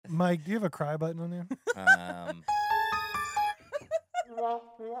Mike, do you have a cry button on there?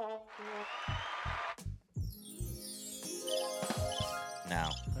 No.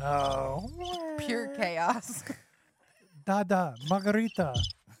 Oh. Pure chaos. Dada, Margarita.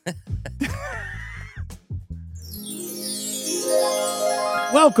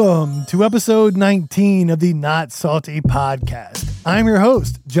 Welcome to episode 19 of the Not Salty podcast. I'm your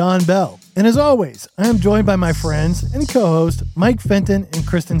host, John Bell. And as always, I am joined by my friends and co-host, Mike Fenton and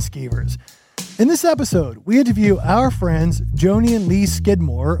Kristen Skeevers. In this episode, we interview our friends, Joni Lee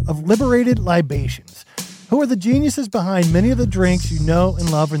Skidmore of Liberated Libations, who are the geniuses behind many of the drinks you know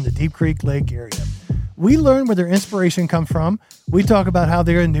and love in the Deep Creek Lake area. We learn where their inspiration comes from. We talk about how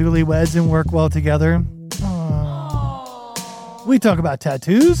they are newlyweds and work well together. We talk about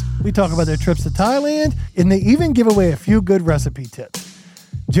tattoos. We talk about their trips to Thailand. And they even give away a few good recipe tips.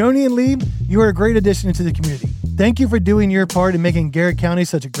 Joni and Lee, you are a great addition to the community. Thank you for doing your part in making Garrett County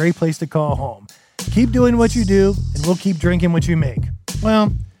such a great place to call home. Keep doing what you do, and we'll keep drinking what you make.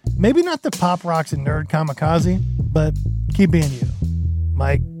 Well, maybe not the pop rocks and nerd kamikaze, but keep being you.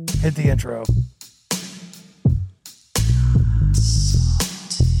 Mike, hit the intro.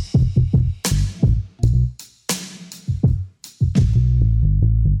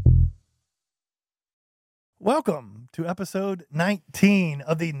 Welcome to episode 19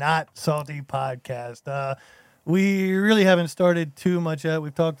 of the Not Salty podcast. We really haven't started too much yet.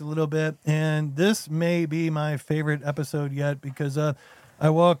 We've talked a little bit, and this may be my favorite episode yet because I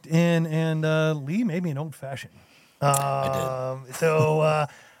walked in and Lee made me an old fashioned. I did. So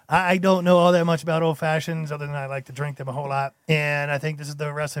I don't know all that much about old fashions other than I like to drink them a whole lot. And I think this is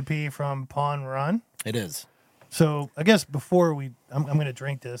the recipe from Pawn Run. It is. So I guess before I'm going to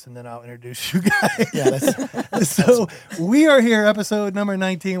drink this and then I'll introduce you guys. Yeah. So we are here, episode number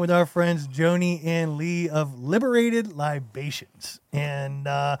 19, with our friends Joni and Lee of Liberated Libations. And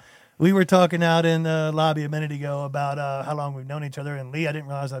we were talking out in the lobby a minute ago about how long we've known each other. And Lee, I didn't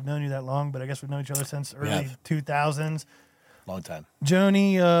realize I've known you that long, but I guess we've known each other since early 2000s. Long time.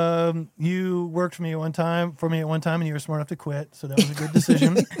 Joni, you worked for me at one time, and you were smart enough to quit, so that was a good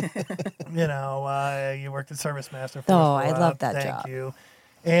decision. You worked at Service Master for us. Oh, I love that job. Thank you.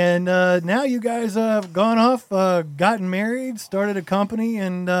 And now you guys have gone off, gotten married, started a company,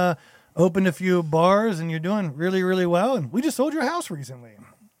 and opened a few bars, and you're doing really, really well. And we just sold your house recently.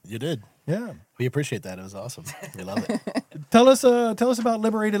 You did. Yeah. We appreciate that. It was awesome. We love it. Tell us about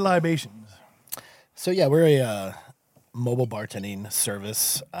Liberated Libations. So yeah, we're a mobile bartending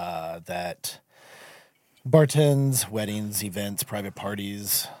service that bartends weddings, events, private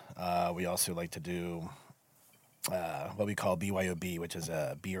parties. We also like to do what we call BYOB, which is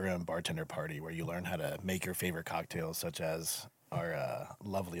a beer and bartender party, where you learn how to make your favorite cocktails, such as our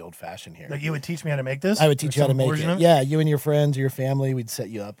lovely old fashioned here. Like you would teach me how to make this? I would teach you how to make portion it. of it? Yeah, you and your friends or your family, we'd set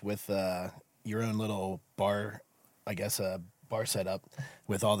you up with your own little bar, I guess a bar setup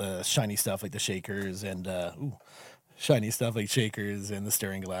with all the shiny stuff like the shakers and shiny stuff like shakers and the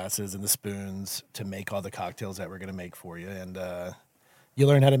stirring glasses and the spoons to make all the cocktails that we're going to make for you. And you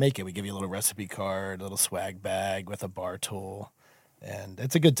learn how to make it. We give you a little recipe card, a little swag bag with a bar tool. And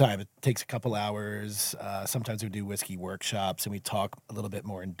it's a good time. It takes a couple hours. Sometimes we do whiskey workshops and we talk a little bit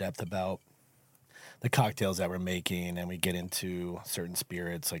more in depth about the cocktails that we're making. And we get into certain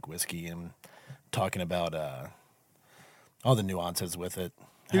spirits like whiskey and talking about all the nuances with it.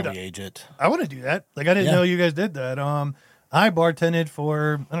 How we age it. I want to do that. Like, I didn't know you guys did that. I bartended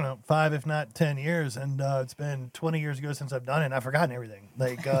for, 5, if not 10 years. And it's been 20 years ago since I've done it. And I've forgotten everything.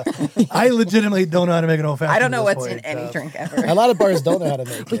 Like, I legitimately don't know how to make an old fashioned. I don't know what's in any drink ever. A lot of bars don't know how to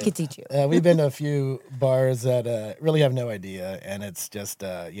make it. We could teach you. We've been to a few bars that really have no idea. And it's just,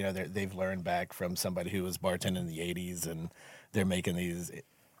 they've learned back from somebody who was bartending in the 80s. And they're making these,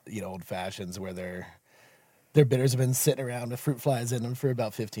 old fashions where their bitters have been sitting around with fruit flies in them for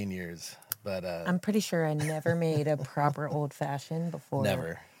about 15 years. But I'm pretty sure I never made a proper old fashioned before.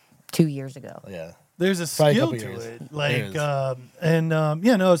 Never. 2 years ago. Yeah. There's a Probably skill a couple to years. it. Like,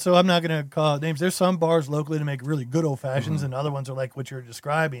 There so I'm not going to call it names. There's some bars locally to make really good old fashions, and other ones are like what you're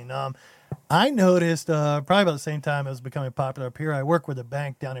describing. I noticed probably about the same time it was becoming popular up here. I work with a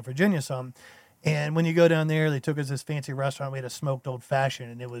bank down in Virginia some. And when you go down there, they took us to this fancy restaurant. We had a smoked old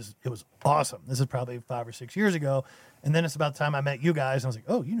fashioned, and it was awesome. This is probably 5 or 6 years ago. And then it's about the time I met you guys, and I was like,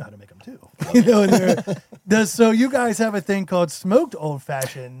 oh, you know how to make them too. So you guys have a thing called smoked old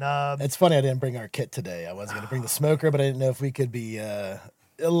fashioned. It's funny I didn't bring our kit today. I wasn't going to bring the smoker, but I didn't know if we could be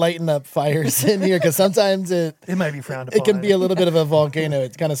lighting up fires in here because sometimes it might be frowned upon. It can be a little bit of a volcano.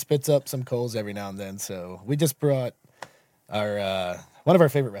 It kind of spits up some coals every now and then. So we just brought our one of our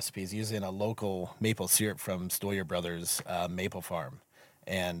favorite recipes using a local maple syrup from Stoyer Brothers Maple Farm.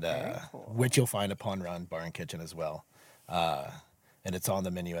 and cool. which you'll find at Pawn Run Bar and Kitchen as well. And it's on the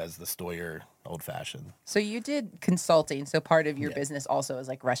menu as the Stoyer Old Fashioned. So you did consulting. So part of your Yeah. business also is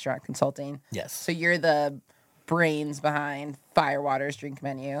like restaurant consulting. Yes. So you're the brains behind Firewater's drink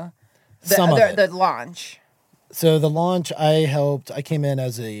menu. The launch. So the launch, I came in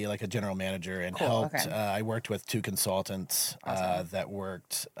as a general manager and Cool, helped. okay. I worked with 2 consultants Awesome. that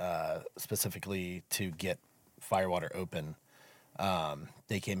worked specifically to get Firewater open.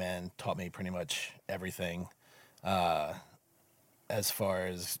 They came in, taught me pretty much everything as far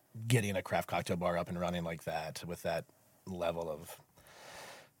as getting a craft cocktail bar up and running like that, with that level of,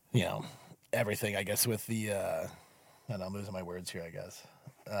 everything, I guess, with the, and I'm losing my words here, I guess.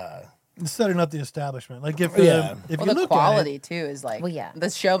 Setting up the establishment. Like if Yeah. you Well, the look quality at it, too is like Well, yeah. the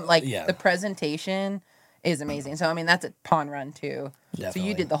show, like Yeah. the presentation is amazing. So I mean that's at Pawn Run too. So Definitely.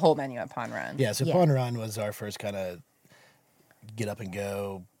 you did the whole menu at Pawn Run. Yeah, so Yeah. Pawn Run was our first kind of get up and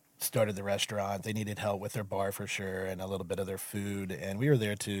go, started the restaurant. They needed help with their bar for sure and a little bit of their food. And we were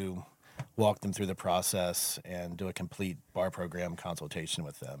there to walk them through the process and do a complete bar program consultation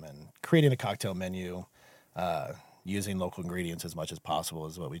with them, and creating a cocktail menu, using local ingredients as much as possible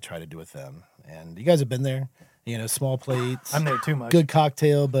is what we try to do with them. And you guys have been there, small plates, I'm there too much. good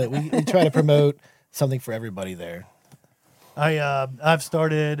cocktail, but we try to promote something for everybody there. I've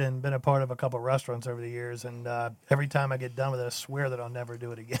started and been a part of a couple of restaurants over the years, and every time I get done with it, I swear that I'll never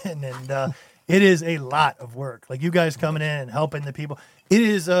do it again. And it is a lot of work. Like you guys coming in and helping the people. It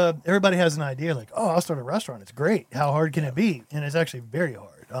is. Everybody has an idea, like, oh, I'll start a restaurant. It's great. How hard can it be? And it's actually very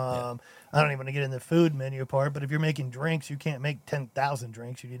hard. I don't even want to get in the food menu part, but if you're making drinks, you can't make 10,000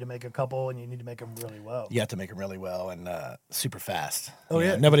 drinks. You need to make a couple, and you need to make them really well. You have to make them really well and super fast. Oh,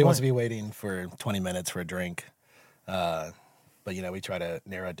 yeah, Nobody good wants to point. be waiting for 20 minutes for a drink. But we try to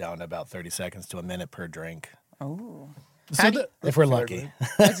narrow it down to about 30 seconds to a minute per drink, Oh. So How do you- if we're lucky. I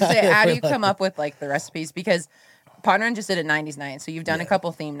was gonna say, how do you come up with like the recipes? Because Pawn Run just did a 90s night, so you've done a Yeah.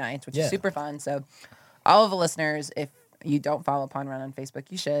 couple theme nights, which Yeah. is super fun. So all of the listeners, if you don't follow Pawn Run on Facebook,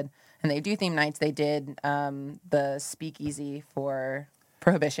 you should. And they do theme nights. They did the speakeasy for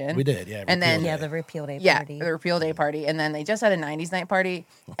Prohibition. We did, yeah. And then Yeah, the repeal day yeah, party. the repeal day party, and then they just had a 90s night party,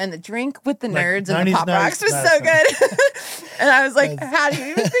 and the drink with the Like, nerds and the 90s pop rocks nights, was that's so good. And I was like, how do you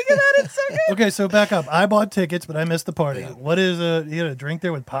even think of that? It's so good. Okay, so back up. I bought tickets, but I missed the party. Yeah. What is you had a drink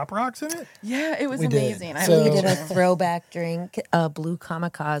there with pop rocks in it? Yeah, it was We did. amazing. I So- We loved did a it. throwback drink, a blue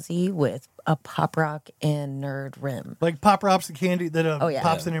kamikaze with a pop rock and nerd rim. Like pop rocks and candy that Oh, yeah.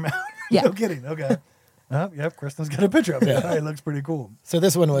 pops in your mouth. Yeah. No kidding. Okay. Yep, Kristen's got a picture of it. It looks pretty cool. So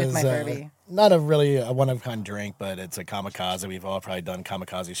this one With was my Furby. not a really a one-of-a-kind drink, but it's a kamikaze. We've all probably done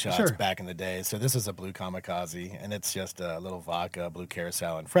kamikaze shots Sure. back in the day. So this is a blue kamikaze, and it's just a little vodka, blue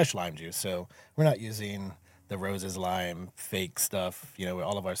carousel, and fresh lime juice. So we're not using the roses lime fake stuff.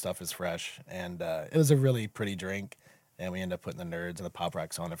 All of our stuff is fresh, and it was a really pretty drink. And we ended up putting the nerds and the pop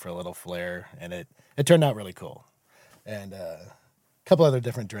rocks on it for a little flair, and it turned out really cool. And a couple other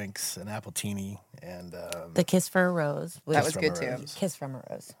different drinks, an apple teeny, and The Kiss for a Rose. That was from good a too. rose. Kiss from a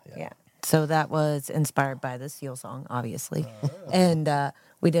Rose. Yeah. Yeah. So that was inspired by the Seal song, obviously. And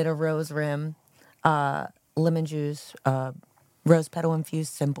we did a rose rim, lemon juice, rose petal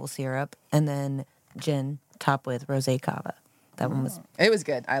infused simple syrup, and then gin topped with rosé cava. That one was It was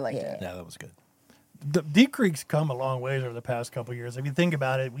good. I liked it. yeah, that was good. Deep Creek's come a long ways over the past couple of years. If you think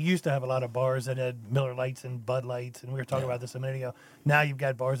about it, we used to have a lot of bars that had Miller Lights and Bud Lights, and we were talking about this a minute ago. Now you've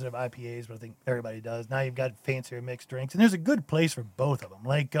got bars that have IPAs, but I think everybody does. Now you've got fancier mixed drinks, and there's a good place for both of them.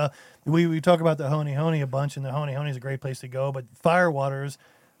 Like we talk about the Honey Honey a bunch, and the Honey Honey is a great place to go, but Firewater's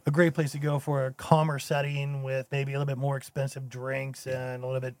a great place to go for a calmer setting with maybe a little bit more expensive drinks and a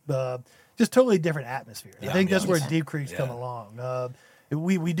little bit just totally different atmosphere. I Yeah, think that's where ambiance. Deep Creek's come Yeah. along.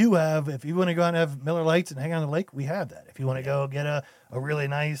 We do have, if you want to go out and have Miller Lights and hang on the lake, we have that. If you want to go get a really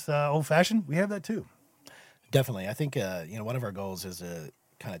nice old fashioned, we have that too. Definitely. I think, one of our goals is to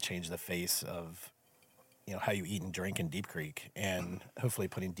kind of change the face of, how you eat and drink in Deep Creek, and hopefully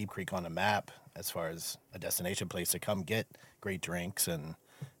putting Deep Creek on the map as far as a destination place to come get great drinks and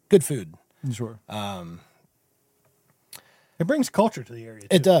good food. Sure. It brings culture to the area. Too.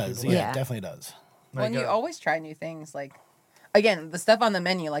 It does. People Yeah, Yeah. it definitely does. Well, and Like, you always try new things. Like, again, the stuff on the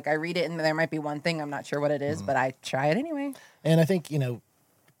menu, like I read it and there might be one thing I'm not sure what it is, but I try it anyway. And I think,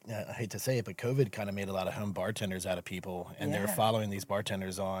 I hate to say it, but COVID kind of made a lot of home bartenders out of people, and they're Yeah. following these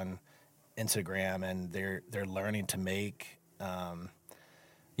bartenders on Instagram, and they're learning to make,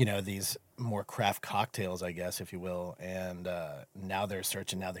 these more craft cocktails, I guess, if you will. And now they're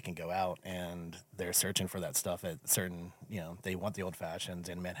searching. Now they can go out and they're searching for that stuff at certain. They want the old fashions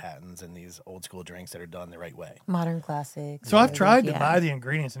and Manhattans and these old school drinks that are done the right way. Modern classics. So I've tried to buy the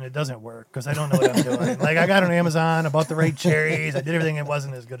ingredients and it doesn't work because I don't know what I'm doing. Like I got on Amazon, I bought the right cherries, I did everything. It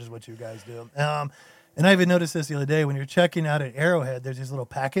wasn't as good as what you guys do. And I even noticed this the other day when you're checking out at Arrowhead. There's these little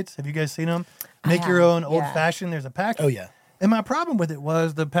packets. Have you guys seen them? Make your own old fashioned. There's a packet. Oh yeah. And my problem with it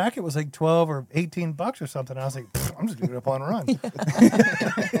was the packet was like $12 or $18 or something. I was like, I'm just doing it up on run.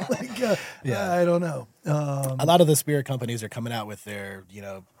 I don't know. A lot of the spirit companies are coming out with their,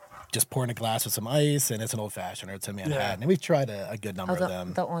 just pouring a glass with some ice, and it's an old fashioned or it's a Manhattan. And we've tried a good number of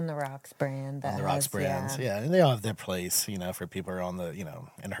them. The On the Rocks brand. On the Rocks brands, yeah. And they all have their place, for people who are on the,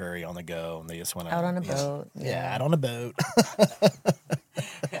 in a hurry, on the go, and they just want to. Out on a boat. Yeah, out on a boat.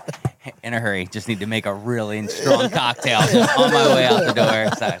 In a hurry, just need to make a really strong cocktail just on my way out the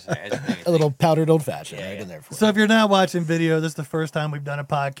door. A little powdered old fashioned right in there for you. So if you're not watching video, this is the first time we've done a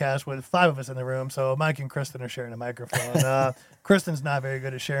podcast with 5 of us in the room. So Mike and Kristen are sharing a microphone. Kristen's not very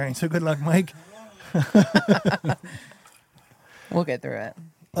good at sharing, so good luck, Mike. We'll get through it.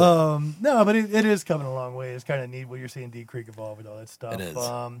 No, but it is coming a long way. It's kind of neat what you're seeing Deep Creek evolve with all that stuff. It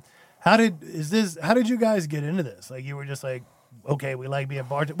is. How did you guys get into this? Like you were just like, okay, we like being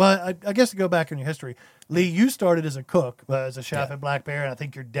bartenders. Well, I guess to go back in your history, Lee, you started as a cook, as a chef at Black Bear, and I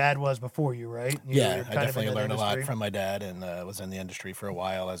think your dad was before you, right? I definitely learned a lot from my dad, and was in the industry for a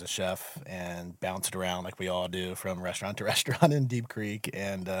while as a chef and bounced around like we all do from restaurant to restaurant in Deep Creek.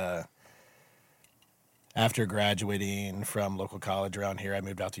 And after graduating from local college around here, I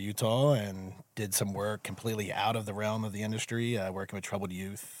moved out to Utah and did some work completely out of the realm of the industry, working with troubled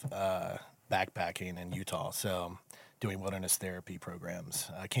youth, backpacking in Utah. So doing wilderness therapy programs.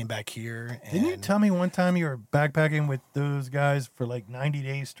 I came back here. And didn't you tell me one time you were backpacking with those guys for like 90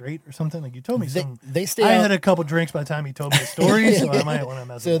 days straight or something? Like you told me they stay I out. had a couple drinks by the time you told me the story, so I might want to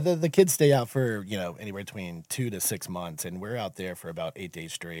mess So with the kids stay out for, anywhere between 2 to 6 months, and we're out there for about 8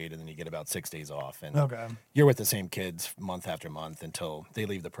 days straight, and then you get about 6 days off. And Okay. you're with the same kids month after month until they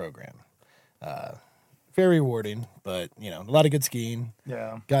leave the program. Very rewarding, but, a lot of good skiing.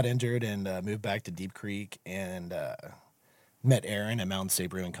 Yeah. Got injured and moved back to Deep Creek and met Erin at Mountain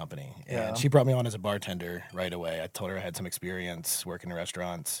State Brewing Company. And she brought me on as a bartender right away. I told her I had some experience working in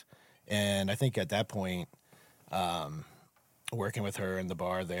restaurants. And I think at that point, working with her in the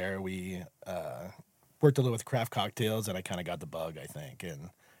bar there, we worked a little with craft cocktails, and I kind of got the bug, I think, and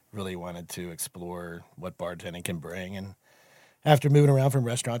really wanted to explore what bartending can bring. And after moving around from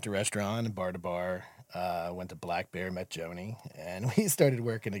restaurant to restaurant and bar to bar, went to Black Bear, met Joni, and we started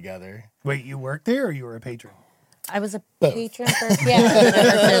working together. Wait, you worked there or you were a patron? I was a patron first. Yeah, I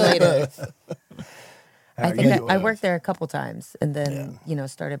worked there later. I think I worked there a couple times, and then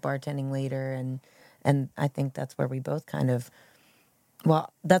started bartending later, and I think that's where we both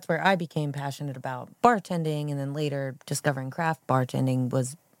that's where I became passionate about bartending, and then later discovering craft bartending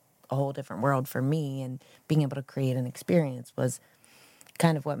was a whole different world for me, and being able to create an experience was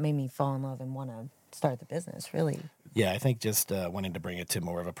kind of what made me fall in love and want to start the business, really. Yeah, I think just wanting to bring it to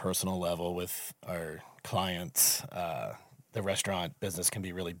more of a personal level with our clients. The restaurant business can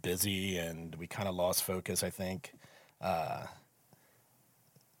be really busy, and we kind of lost focus, I think,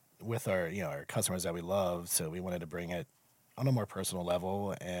 with our customers that we love. So we wanted to bring it on a more personal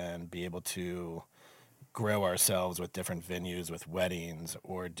level and be able to grow ourselves with different venues, with weddings,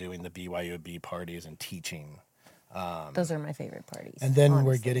 or doing the BYOB parties and teaching. Those are my favorite parties. And then honestly.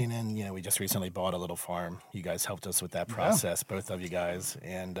 we're getting in, we just recently bought a little farm. You guys helped us with that process, both of you guys.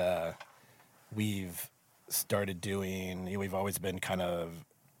 And we've started doing, we've always been kind of,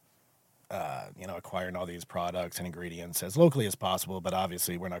 acquiring all these products and ingredients as locally as possible. But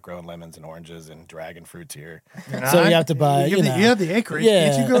obviously, we're not growing lemons and oranges and dragon fruits here. So we have to buy, you have the acreage.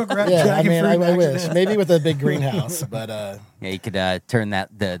 Yeah. Can't you go grab dragon fruit? I wish. Maybe with a big greenhouse. But yeah, you could turn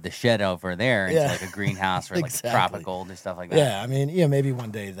the shed over there into like a greenhouse for like Exactly. tropical and stuff like that. Yeah, maybe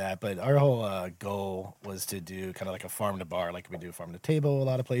one day that. But our whole goal was to do kind of like a farm to bar, like we do farm to table a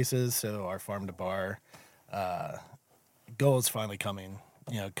lot of places. So our farm to bar goal is finally coming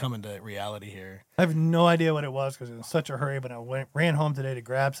to reality here. I have no idea what it was because I was in such a hurry, but I ran home today to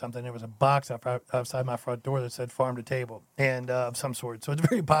grab something. There was a box outside my front door that said farm to table and of some sort. So it's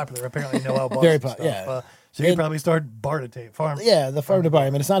very popular. Apparently, Noel bars Very and popular, stuff. yeah. So you probably start bar to table farm. Yeah, the farm to bar. I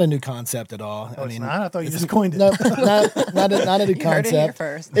mean, it's not a new concept at all. Oh, it's not? I thought you just coined it. No, not a new You heard it here concept.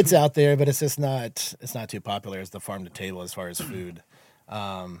 first. It's out there, but it's just not. It's not too popular as the farm to table as far as food.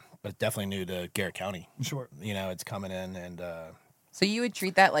 But definitely new to Garrett County. Sure. It's coming in and. So you would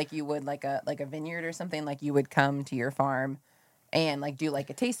treat that like you would like a vineyard or something, like you would come to your farm and like do like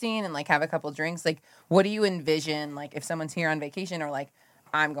a tasting and like have a couple drinks. Like, what do you envision? Like, if someone's here on vacation, or like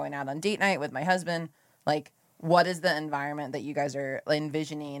I'm going out on date night with my husband, like what is the environment that you guys are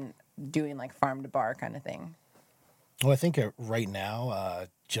envisioning doing, like farm to bar kind of thing? Well, I think right now,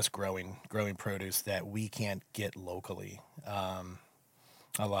 just growing produce that we can't get locally.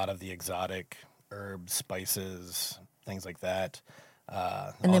 A lot of the exotic herbs, spices, things like that.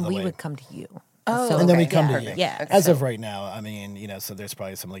 And then we would come to you. Oh, And then we okay. come Yeah, to you. perfect. Yeah. Okay. As of right now, I mean, so there's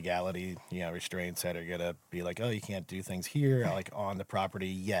probably some legality, restraints that are gonna be like, oh, you can't do things here, like on the property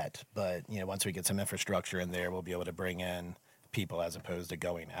yet. But once we get some infrastructure in there, we'll be able to bring in people as opposed to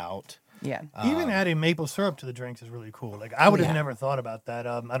going out. Yeah. Even adding maple syrup to the drinks is really cool. Like I would have never thought about that.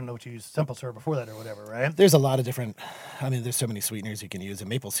 I don't know what you use, simple syrup before that or whatever, right? There's a lot of different. I mean, there's so many sweeteners you can use, and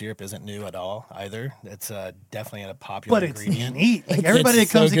maple syrup isn't new at all either. It's definitely a popular But it's ingredient. neat. Like everybody that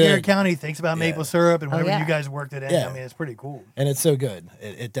It's so comes to Garrett good. County thinks about maple syrup, and whenever yeah. you guys worked it in, Yeah. I mean, it's pretty cool. And it's so good.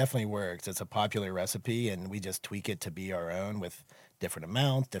 It definitely works. It's a popular recipe, and we just tweak it to be our own with different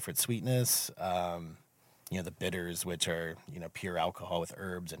amounts, different sweetness. The bitters, which are pure alcohol with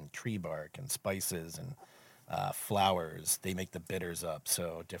herbs and tree bark and spices and flowers. They make the bitters up,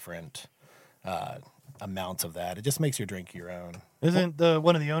 so different amounts of that. It just makes your drink your own. Isn't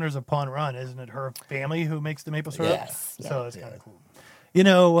one of the owners of Pawn Run? Isn't it her family who makes the maple syrup? Yes. So it's kind of cool.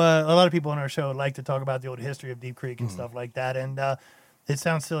 A lot of people on our show like to talk about the old history of Deep Creek and stuff like that. And it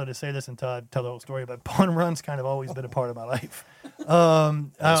sounds silly to say this and tell the whole story, but Pawn Run's kind of always been a part of my life. Best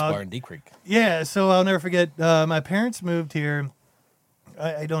bar in Deep Creek. Yeah, so I'll never forget. My parents moved here.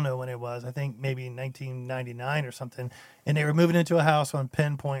 I don't know when it was. I think maybe 1999 or something. And they were moving into a house on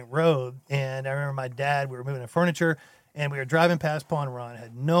Pinpoint Road. And I remember my dad, we were moving the furniture, and we were driving past Pawn Run.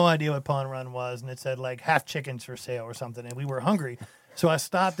 Had no idea what Pawn Run was, and it said like half chickens for sale or something. And we were hungry. So I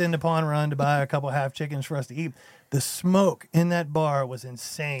stopped into Pawn Run to buy a couple half chickens for us to eat. The smoke in that bar was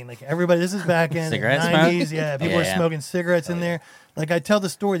insane. Like everybody, this is back in the Cigarette 90s. smoke? Yeah, people were smoking cigarettes in there. Like I tell the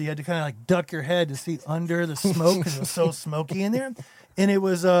story, you had to kind of like duck your head to see under the smoke because it was so smoky in there. And it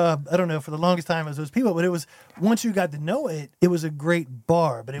was, I don't know, for the longest time it was those people, but it was, once you got to know it, it was a great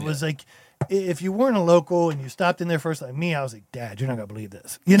bar. But it was like, if you weren't a local and you stopped in there first, like me, I was like, Dad, you're not going to believe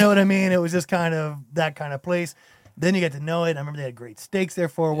this. You know what I mean? It was just kind of that kind of place. Then you get to know it. I remember they had great steaks there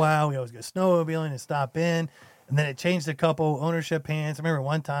for a while. We always go snowmobiling and stop in. And then it changed a couple ownership hands. I remember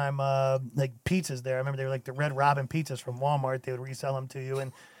one time, like pizzas there. I remember they were like the Red Robin pizzas from Walmart. They would resell them to you.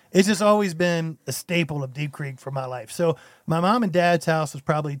 And it's just always been a staple of Deep Creek for my life. So my mom and dad's house was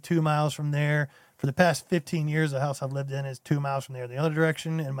probably 2 miles from there. For the past 15 years, the house I've lived in is 2 miles from there the other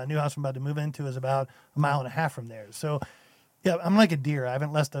direction. And my new house I'm about to move into is about 1.5 miles from there. So yeah, I'm like a deer. I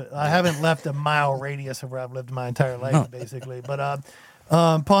haven't left a mile radius of where I've lived my entire life, basically. But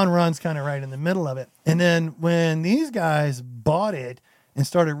Pawn Run's kind of right in the middle of it. And then when these guys bought it and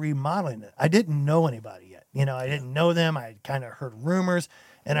started remodeling it, I didn't know anybody yet. I didn't know them. I kind of heard rumors,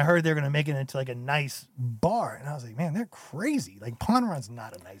 and I heard they were going to make it into like a nice bar. And I was like, man, they're crazy. Like Pawn Run's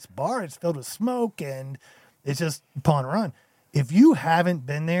not a nice bar. It's filled with smoke, and it's just Pawn Run. If you haven't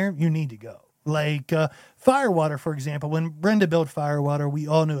been there, you need to go. Like Firewater, for example, when Brenda built Firewater, we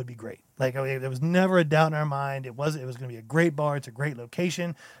all knew it'd be great. Like there was never a doubt in our mind. It was going to be a great bar. It's a great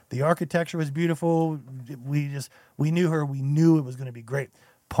location. The architecture was beautiful. We knew her. We knew it was going to be great.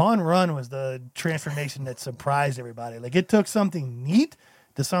 Pawn Run was the transformation that surprised everybody. Like it took something neat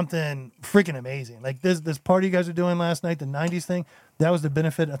to something freaking amazing. Like this party you guys were doing last night, the 90s thing, that was the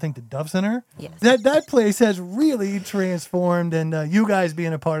benefit, I think, the Dove Center. Yes. That place has really transformed, and you guys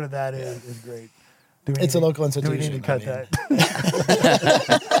being a part of that is great. It's a local institution. Do we need to cut that?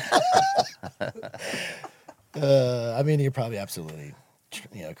 You're probably absolutely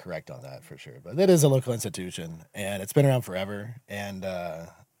correct on that for sure. But it is a local institution, and it's been around forever, and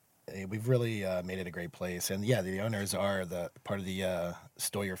we've really made it a great place. And yeah, the owners are the part of the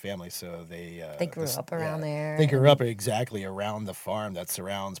Stoyer family, so they grew up around there. They grew up exactly around the farm that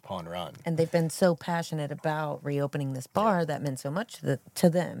surrounds Pawn Run. And they've been so passionate about reopening this bar that meant so much to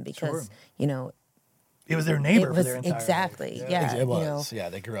them because, It was their neighbor it for was their entire exactly, life. yeah. It was. Yeah,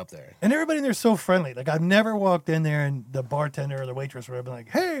 they grew up there. And everybody in there is so friendly. Like I've never walked in there and the bartender or the waitress would have been like,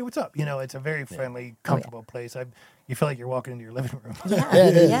 "Hey, what's up?" It's a very friendly, comfortable place. You feel like you're walking into your living room. Yeah, Yeah,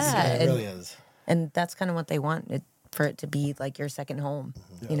 it is. yeah. It really is. And that's kind of what they want. for it to be like your second home.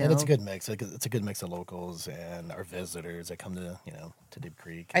 You know, And it's a good mix. It's a good mix of locals and our visitors that come to Deep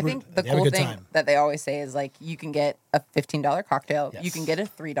Creek. I think the They have a cool good thing time. that they always say is like you can get a $15 cocktail, you Yes. can get a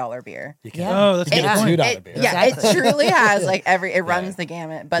 $3 beer. You can Yeah. Oh, that's a get good a point. $2 beer. Yeah, Exactly. it truly has like it runs the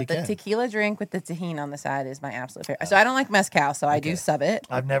gamut. But You the can. tequila drink with the tahini on the side is my absolute favorite. So I don't like mezcal, so I do Okay. sub it.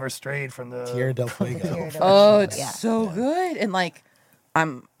 I've never strayed from the Tierra del Fuego. Tierra del Oh, it's Yeah. so good. And like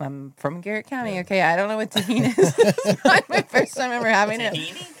I'm from Garrett County, okay? I don't know what tahini is. It's not my first time ever having it.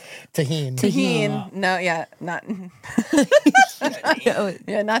 Tahini. Tahini. No, yeah, not Oh,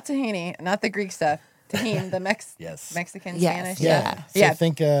 yeah, not tahini, not the Greek stuff. Tahini, the Yes. Mexican Yes. Spanish Yeah. stuff. So Yeah. I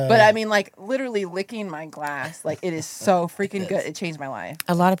think. But I mean, like literally licking my glass, like it is so freaking good. It changed my life.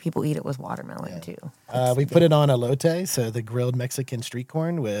 a lot of people eat it with watermelon too. we put it on elote, so the grilled Mexican street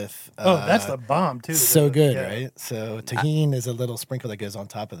corn with. Oh, that's the bomb too. So good, Yeah. right? So tahini is a little sprinkle that goes on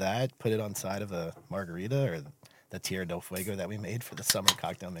top of that. Put it on side of a margarita or the Tierra del Fuego that we made for the summer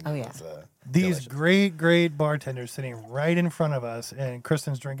cocktail menu. Oh, yeah. was, These delicious. great bartenders sitting right in front of us, and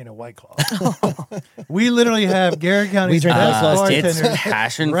Kristen's drinking a White Claw. We literally have Garrett County's We drink best White Claws, too. It's bartenders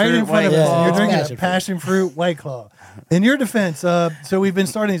passion right fruit in front of White us. Claw. And you're drinking Passion a fruit. passion fruit White Claw. In your defense, so we've been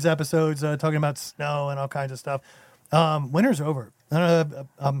starting these episodes talking about snow and all kinds of stuff. Winter's over.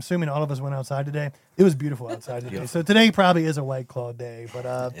 I'm assuming all of us went outside today. It was beautiful outside today. So today probably is a White Claw day. But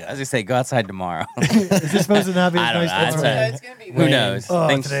I was gonna say, go outside tomorrow. is it supposed to not be as I don't nice know. tomorrow? I'd say- It's gonna be Who knows? Oh,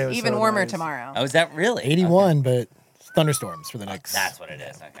 Things- today was even so warmer nice. tomorrow. Oh, is that really 81, but thunderstorms for the next. That's what it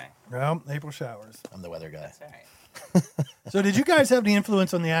is. Okay. Well, April showers. I'm the weather guy. All right. So, did you guys have any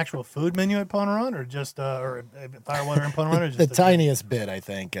influence on the actual food menu at Ponerun, or just or Firewater and Ponerun? Or just The tiniest bit, I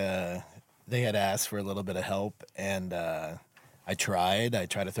think. They had asked for a little bit of help, and I tried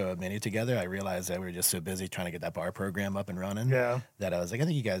to throw a menu together. I realized that we were just so busy trying to get that bar program up and running. Yeah. That I was like, I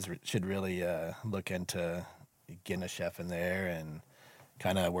think you guys should really look into getting a chef in there and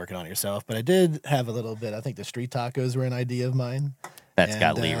kind of working on it yourself. But I did have a little bit. I think the street tacos were an idea of mine. That's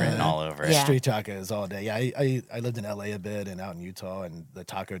got And, Lee written all over it. Yeah. Street tacos all day. Yeah, I lived in LA a bit and out in Utah, and the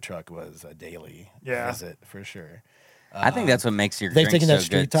taco truck was a daily visit for sure. I think that's what makes your they've drink taken so that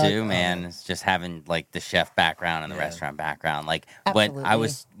street good talk- too, man. It's just having like the chef background and the restaurant background. Like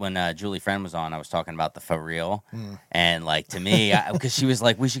when Julie Friend was on, I was talking about the for real, and like to me, because she was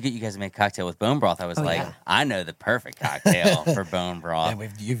like, "We should get you guys to make a cocktail with bone broth." I was like, yeah. "I know the perfect cocktail for bone broth."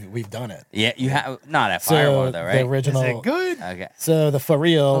 And we've done it. Yeah, you have not at Firewater though, the right? Is original. it good? Okay. So the for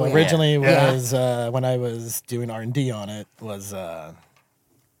real Oh, yeah. originally Yeah. was when I was doing R&D on it was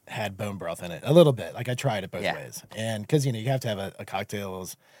had bone broth in it a little bit. Like I tried it both Yeah. ways, and because you have to have a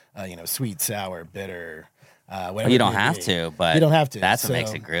cocktails, sweet, sour, bitter. Whatever You it don't may have be. to, but You don't have to. That's what So- makes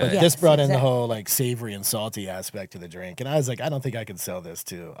it But good. Yeah. this brought in the exactly. whole like savory and salty aspect to the drink, and I was like, I don't think I can sell this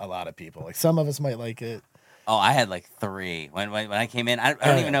to a lot of people. Like some of us might like it. Oh, I had like 3 when I came in. I don't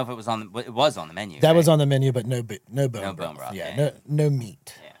Oh, even yeah. know if it was on. It was on the menu. That right? was on the menu, but no bone No broth. bone broth, Yeah, yeah. no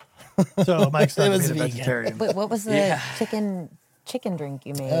meat. So Mike's not It going was to be a vegan. vegetarian. Wait, what was the Yeah. chicken drink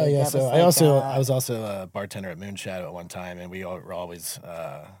you made? Oh yeah, That so was I was also a bartender at Moonshadow at one time, and we were always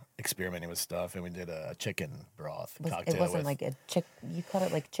experimenting with stuff, and we did a chicken broth cocktail. it wasn't with like a you called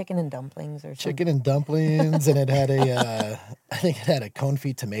it like chicken and dumplings or something. chicken and dumplings, and it had I think it had a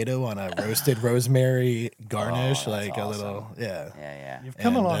confit tomato on a roasted rosemary garnish, Oh, that's like a awesome. little Yeah. You've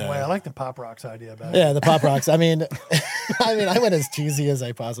come a And, long way. I like the Pop Rocks idea about it. Yeah, the Pop Rocks. I mean, I went as cheesy as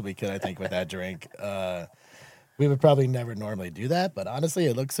I possibly could. I think with that drink, we would probably never normally do that, but honestly,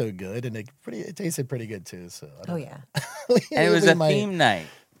 it looked so good, and it tasted pretty good too. So I don't Oh know. yeah. And it was We a might- theme night.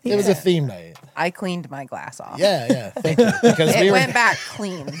 It was a theme night. I cleaned my glass off. Yeah. Thank you. Because It we were went back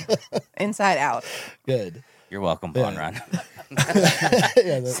clean, inside out. good. You're welcome, Bon Run.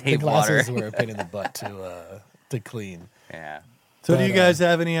 Yeah, the Save glasses water. were a pain in the butt to clean. Yeah. So, do But, you guys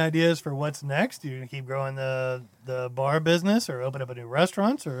have any ideas for what's next? Do you keep growing the bar business, or open up a new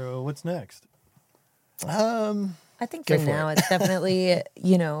restaurants, or what's next? I think Go for for now it. it's definitely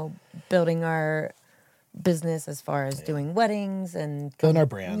building our business as far as doing weddings and Building our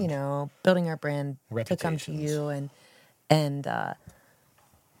brand. building our brand to come to Reputations. you and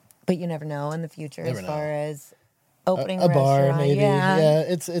but you never know in the future Never as know. far as opening A bar, restaurant. maybe. Yeah.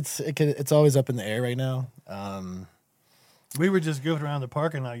 It's always up in the air right now. We were just goofing around the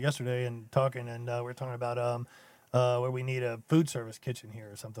parking lot yesterday and talking, and we were talking about where we need a food service kitchen here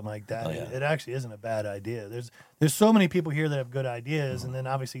or something like that. Oh, yeah. It actually isn't a bad idea. There's so many people here that have good ideas, and then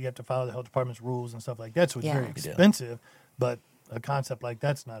obviously you have to follow the health department's rules and stuff like that. So it's Yeah. very Big deal. expensive, but a concept like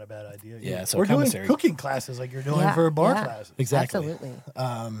that's not a bad idea. Yeah, so we're doing commissary- cooking classes like you're doing Yeah, for bar yeah. classes. Exactly. Absolutely.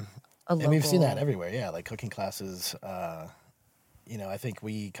 And we've seen that everywhere. Yeah, like cooking classes. I think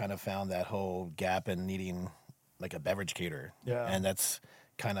we kind of found that whole gap in needing like a beverage caterer. Yeah. And that's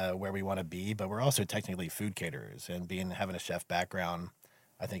kind of where we want to be, but we're also technically food caterers, and having a chef background,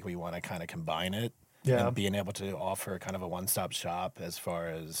 I think we want to kind of combine it. Yeah. And being able to offer kind of a one-stop shop as far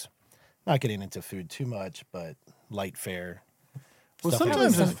as not getting into food too much, but light fare. Well, stuff like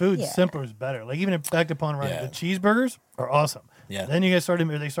sometimes that. the food Yeah. simpler is better. Like even back upon running, Yeah. the cheeseburgers are awesome. Yeah. Then you guys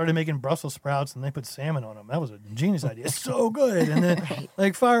started making Brussels sprouts and they put salmon on them. That was a genius idea. It's so good. And then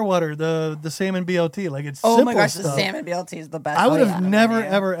like firewater, the salmon BLT, like it's Oh my simple gosh, stuff. the salmon BLT is the best. I would thing have on the never,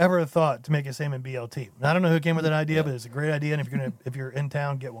 menu. ever thought to make a salmon BLT. I don't know who came with that idea, but it's a great idea. And if you're in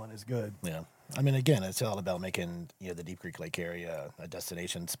town, get one. It's good. Yeah. I mean, again, it's all about making the Deep Creek Lake area a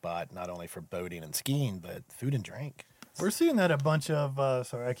destination spot, not only for boating and skiing, but food and drink. We're seeing that a bunch of.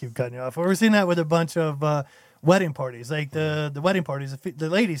 Sorry, I keep cutting you off. We're seeing that with a bunch of wedding parties. Like the wedding parties, the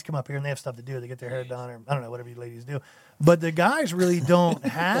ladies come up here and they have stuff to do. They get their hair done, or I don't know, whatever you ladies do. But the guys really don't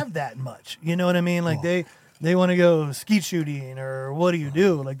have that much. You know what I mean? Like they want to go skeet shooting, or what do you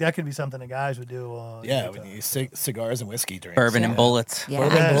do? Like that could be something the guys would do. Yeah, with these cigars and whiskey drinks. Bourbon and bullets. Yeah.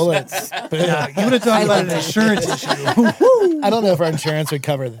 Bourbon Yes. bullets. But Yeah, you want to talk about an insurance issue? I don't know if our insurance would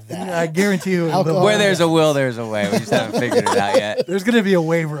cover that. I guarantee you, Alcohol. Where there's a will, there's a way. We just haven't figured it out yet. there's going to be a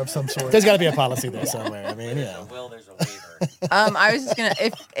waiver of some sort. There's got to be a policy there somewhere. I mean, Will, there's a waiver. I was just gonna,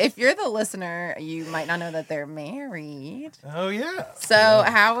 if you're the listener, you might not know that they're married. Oh yeah. So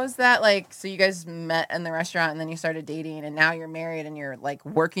how was that like? So you guys met in the restaurant and then you started dating, and now you're married and you're like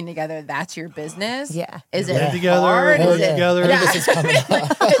working together. That's your business. Yeah. Is You it live together, hard? work Is it? together. Yeah. This is coming up.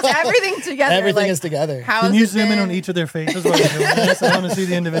 It's everything together. Everything like, is together. How Can has you it zoom in on been? each of their faces while you're doing this? I want to see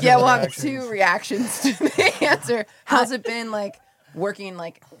the individual. Yeah, we'll have reactions. 2 reactions to the answer. How's it been like working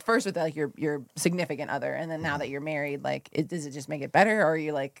like first with like your significant other, and then now that you're married, like does it just make it better, or are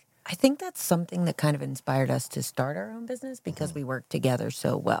you like? I think that's something that kind of inspired us to start our own business because we work together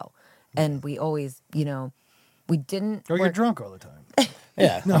so well. And we always, we didn't. Or you're work- drunk all the time.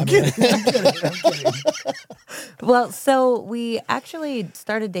 Yeah. No, I'm kidding. I'm kidding. Well, so we actually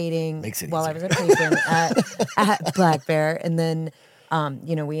started dating Makes it while I easier. was a patron at Black Bear. And then,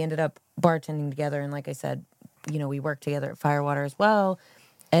 we ended up bartending together. And like I said, we worked together at Firewater as well.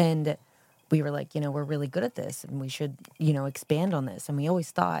 And we were like, we're really good at this and we should, expand on this. And we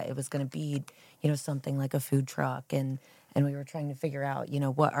always thought it was going to be, something like a food truck. And we were trying to figure out,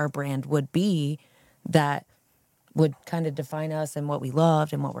 what our brand would be that would kind of define us and what we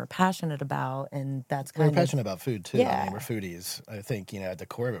loved and what we're passionate about. And that's We're kind of passionate about food too. I Yeah. mean, we're foodies. I think, at the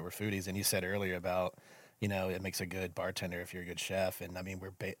core of it, we're foodies. And you said earlier about, it makes a good bartender if you're a good chef. And I mean,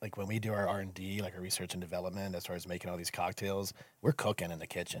 we're like when we do our R&D, like our research and development, as far as making all these cocktails, we're cooking in the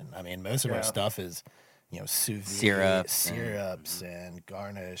kitchen. I mean, most of our stuff is, sous vide, syrups and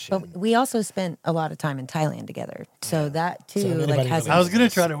garnish. But And, we also spent a lot of time in Thailand together, so that too, So if like anybody has. really I was going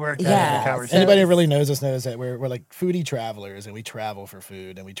to try to work that Yeah. in the conversation. anybody who really knows us knows that we're like foodie travelers, and we travel for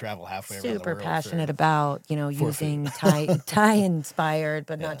food, and we travel halfway around the super world. passionate about using Thai inspired,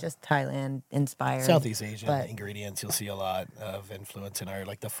 but not just Thailand inspired. Southeast Asian but- ingredients. You'll see a lot of influence in our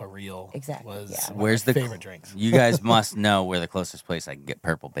like the for real. Exactly, Was yeah. one of Where's my the favorite drinks? You guys must know where the closest place I can get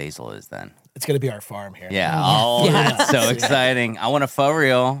purple basil is. Then. It's gonna be our farm here. Yeah. Oh, that's so exciting! I want a faux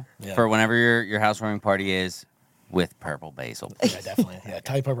real Yeah. for whenever your housewarming party is with purple basil. Yeah, definitely. Yeah,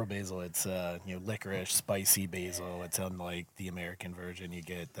 Thai pepper basil. It's licorice, spicy basil. It's unlike the American version you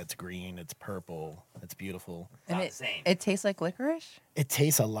get. That's green. It's purple. It's beautiful. And Not it, the same. it tastes like licorice. It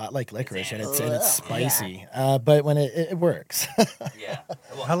tastes a lot like licorice, and it's spicy. But when it works. Yeah.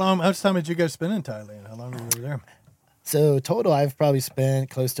 How much time did you guys spend in Thailand? How long were you over there? So total, I've probably spent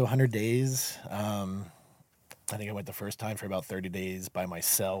close to 100 days. I think I went the first time for about 30 days by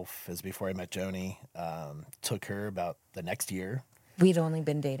myself, as before I met Joni. Took her about the next year. We'd only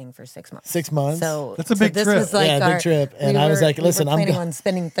been dating for 6 months. 6 months. So That's a big this trip. was like Yeah, big trip. And I was like, listen, we I'm were planning go- on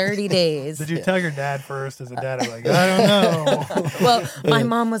spending 30 days. Did you tell your dad first? As a dad, I'm like, I don't know. Well, my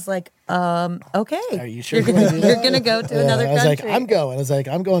mom was like, okay. Are you sure You're gonna go to another I was country. like, I'm going. I was like,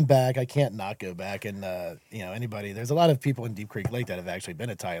 I'm going back. I can't not go back. And anybody, there's a lot of people in Deep Creek Lake that have actually been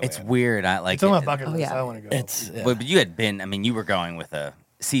to Thailand. It's weird. I like It's on my it. bucket list. yeah. I want to go. It's But you had been. I mean, you were going with a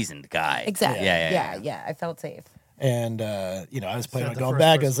seasoned guy. Exactly. Yeah. I felt safe. and I was planning on the going first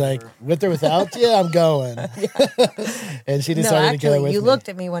back. I person was like, ever. with or without you, I'm going. And she No, decided to go actually, with you me. looked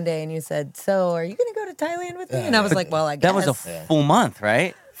at me one day and you said, "So, are you going to go to Thailand with me?" And I was like, "Well, I guess." That was a full month,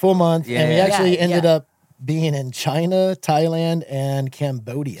 right? Full month, Yeah, and we yeah. actually Yeah, ended yeah. up being in China, Thailand, and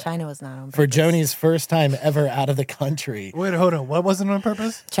Cambodia China was not on for purpose. Joni's first time ever out of the country. Wait, hold on. What wasn't on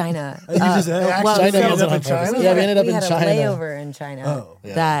purpose? China. You just actually well, China ended wasn't up on in purpose. China? Yeah, we ended up we in had China. a layover in China Oh.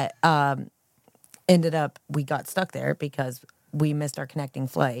 Yeah. that ended up we got stuck there because we missed our connecting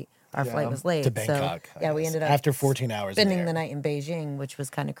flight. Our flight was late. To Bangkok. So, yeah, we ended up after 14 hours spending the night in Beijing, which was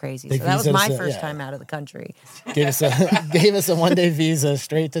kind of crazy. They So that was visit my us, first time out of the country. gave us a 1-day visa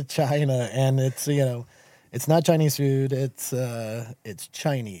straight to China, and it's it's not Chinese food. It's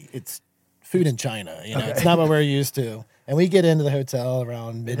Chinese. It's food in China. It's not what we're used to. And we get into the hotel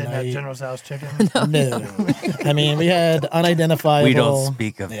around Didn't have midnight. General Tso's chicken. No, I mean we had unidentifiable. We don't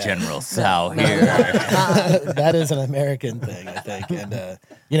speak of General Tso here. That is an American thing, I think. And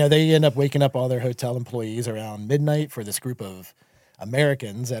they end up waking up all their hotel employees around midnight for this group of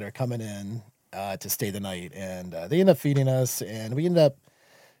Americans that are coming in to stay the night, and they end up feeding us, and we end up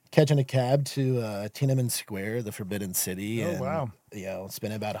catching a cab to Tiananmen Square, the Forbidden City. Oh, wow.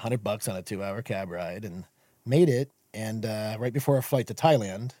 Spending about $100 on a 2-hour cab ride, and made it. And right before our flight to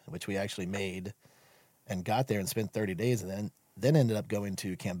Thailand, which we actually made, and got there and spent 30 days, and then ended up going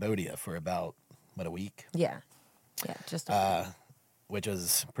to Cambodia for about a week. Yeah. Just Which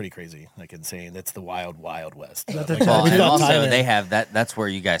was pretty crazy, like insane. That's the wild, wild west. That's Like, a Well, we and thought also Thailand- they have that's where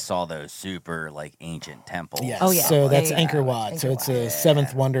you guys saw those super like ancient temples. Yes. Oh, yeah. So that's Yeah. Angkor Wat. So it's a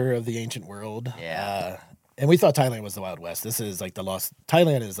seventh wonder of the ancient world. Yeah. And we thought Thailand was the Wild West. This is like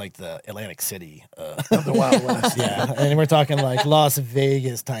Thailand is like the Atlantic City. Of the Wild West. Yeah. And we're talking like Las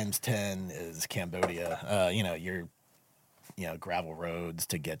Vegas times 10 is Cambodia. You're gravel roads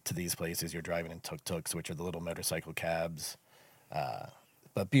to get to these places. You're driving in tuk-tuks, which are the little motorcycle cabs.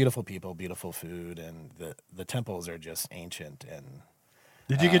 But beautiful people, beautiful food, and the temples are just ancient. And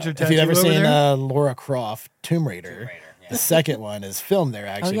Did you get your tattoo if you've ever over seen there? Laura Croft, Tomb Raider, the second one is filmed there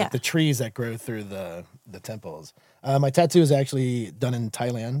actually, yeah. with the trees that grow through the temples. My tattoo is actually done in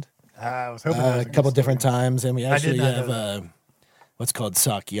Thailand I was hoping that was a couple good different story. times, and we I did actually not have know what's called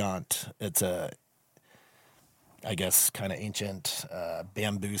sakyant. It's I guess, kind of ancient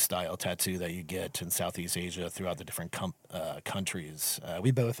bamboo style tattoo that you get in Southeast Asia throughout the different countries.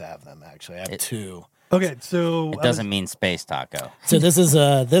 We both have them, actually. I have two. Okay, so It doesn't mean space taco. So this is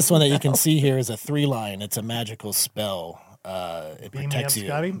this one that you can see here is a 3-line. It's a magical spell. It Beam me protects up, you.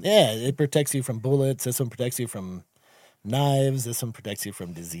 Scotty? Yeah, it protects you from bullets. This one protects you from knives. This one protects you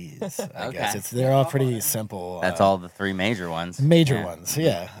from disease. I guess they're all pretty simple. That's all the three major ones. Major Yeah. ones,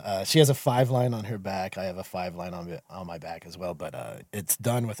 yeah. She has a 5-line on her back. I have a 5-line on my back as well. But it's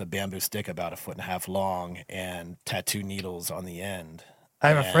done with a bamboo stick about 1.5 feet long and tattoo needles on the end. I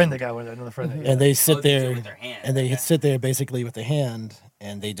have a friend that got one of those, another friend that And they sit they do it there, with their hand, and they okay. sit there basically with the hand,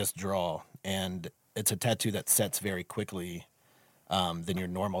 and they just draw. And it's a tattoo that sets very quickly than your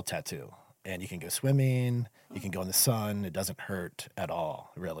normal tattoo. And you can go swimming, you can go in the sun. It doesn't hurt at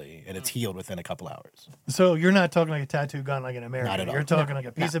all, really, and it's healed within a couple hours. So you're not talking like a tattoo gun like in America. Not at all. You're talking like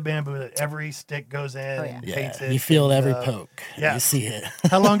a piece of bamboo that every stick goes in Oh, yeah. and Yeah, paints it. you feel and, every poke. yeah. You see it.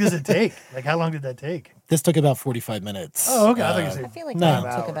 How long does it take? Like, how long did that take? This took about 45 minutes. Oh, okay. I thought you said I feel like No.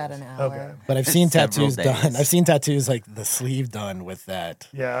 that took about an hour. Okay. But I've seen Several tattoos done. days. I've seen tattoos like the sleeve done with that.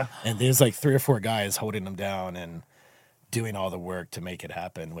 Yeah. And there's like 3 or 4 guys holding them down and doing all the work to make it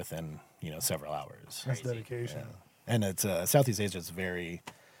happen within, several hours. That's dedication. And it's Southeast Asia is very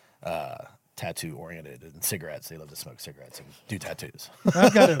tattoo oriented, and cigarettes. They love to smoke cigarettes and do tattoos.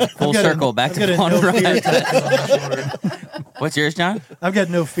 I've got a Full I've got circle, back I've to got a one, no fear right? tattoo on my shoulder. What's yours, John? I've got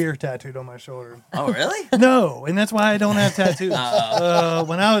no fear tattooed on my shoulder. Oh, really? No, and that's why I don't have tattoos.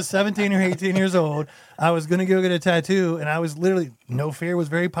 When I was 17 or 18 years old, I was going to go get a tattoo, and I was literally, No Fear was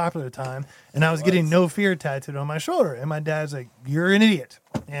very popular at the time, and I was getting No Fear tattooed on my shoulder. And my dad's like, "You're an idiot."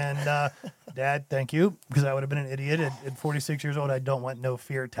 And Dad, thank you, because I would have been an idiot. At 46 years old, I don't want No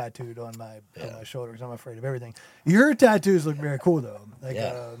Fear tattooed on my shoulder because I'm afraid of everything. Your tattoos look very cool, though. Like,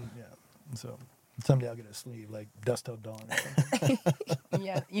 Yeah. So someday I'll get a sleeve, like Dust Till Dawn. Or something.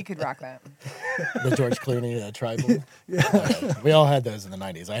 Yeah, you could rock that. The George Clooney tribal. We all had those in the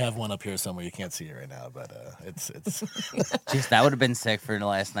 90s. I have one up here somewhere. You can't see it right now, but it's Jeez, that would have been sick for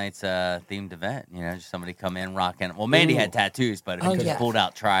last night's themed event. Just somebody come in rocking. Well, Mandy had tattoos, but if you could have yeah. pulled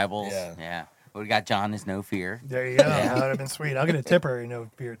out tribals, Yeah. yeah. We got John is No Fear. There you go. That would have been sweet. I'll get a temporary No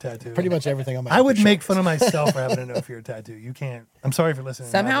Fear tattoo. pretty much everything on my I would upper make shoulders. fun of myself for having a No Fear tattoo. You can't. I'm sorry for listening.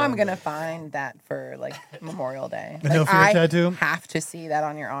 Somehow I'm Not gonna wrong, find that for like Memorial Day. A Like, No Fear I tattoo? have to see that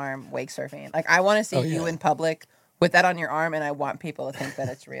on your arm, wake surfing. Like I want to see Oh, you yeah. in public with that on your arm, and I want people to think that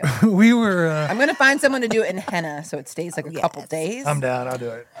it's real. but we were. I'm gonna find someone to do it in henna, so it stays like a couple days. I'm down. I'll do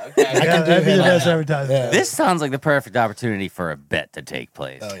it. I can do That'd be the henna. best advertisement. Yeah. This sounds like the perfect opportunity for a bet to take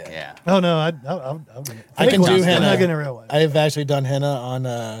place. Oh, yeah. Oh no, I'll get it. I Fake can ones. do I'm henna. not getting a real one. I've actually done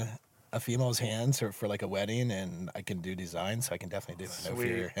henna a female's hands for like a wedding, and I can do designs, so I can definitely do it. If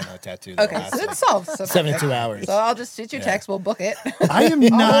you're in a tattoo that Okay, lasts so like it's solved. So 72 hours. So I'll just shoot your text. We'll book it. I am I'll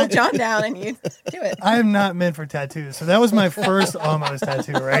not. hold John down and you do it. I am not meant for tattoos. So that was my first almost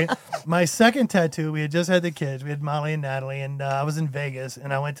tattoo, right? My second tattoo, we had just had the kids. We had Molly and Natalie, and I was in Vegas,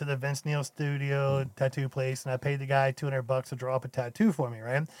 and I went to the Vince Neil Studio tattoo place, and I paid the guy $200 to draw up a tattoo for me,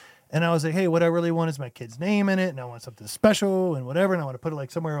 right? And I was like, hey, what I really want is my kid's name in it, and I want something special and whatever, and I want to put it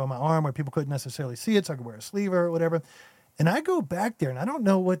like somewhere on my arm where people couldn't necessarily see it, so I could wear a sleeve or whatever. And I go back there, and I don't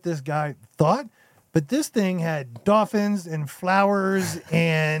know what this guy thought, but this thing had dolphins and flowers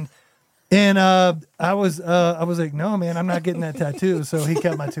and I was like, no, man, I'm not getting that tattoo. So he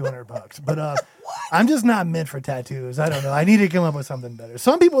kept my $200. But I'm just not meant for tattoos. I don't know. I need to come up with something better.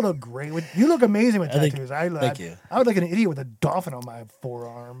 Some people look great. You look amazing with tattoos. Thank you. I would look like an idiot with a dolphin on my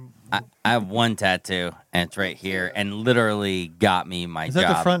forearm. I have one tattoo, and it's right here, and literally got me my Is job.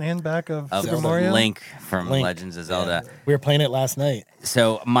 that the front and back of Super Mario? Link from Link. Legends of Zelda. Yeah. We were playing it last night.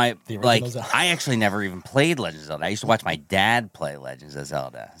 So The original Zelda. I actually never even played Legends of Zelda. I used to watch my dad play Legends of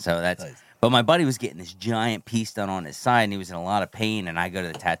Zelda. So that's. Nice. But my buddy was getting this giant piece done on his side, and he was in a lot of pain. And I go to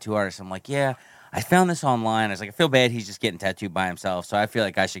the tattoo artist. I'm like, yeah, I found this online. I was like, I feel bad he's just getting tattooed by himself, so I feel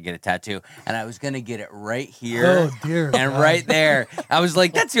like I should get a tattoo. And I was gonna get it right here, Oh, dear and God. right there. I was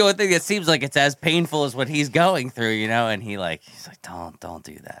like, that's the only thing that seems like it's as painful as what he's going through, you know. And he's like, don't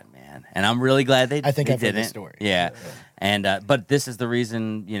do that, man. And I'm really glad they. I think they I've heard didn't. the story. Yeah. And but this is the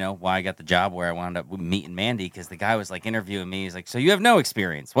reason, you know, why I got the job where I wound up meeting Mandy, because the guy was like interviewing me. He's like, so you have no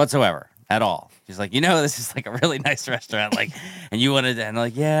experience whatsoever at all. He's like, you know, this is like a really nice restaurant, like, and you wanted to, and I'm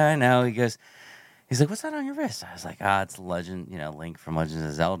like, yeah, I know. He's like, what's that on your wrist? I was like, it's Link from Legends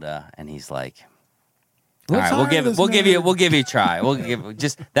of Zelda. And he's like, all right, we'll give you a try.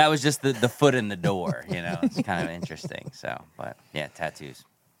 That was just the foot in the door, you know. It's kind of interesting. So, but yeah, tattoos.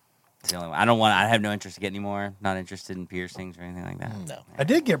 It's the only one. I have no interest in getting any more. Not interested in piercings or anything like that. No. I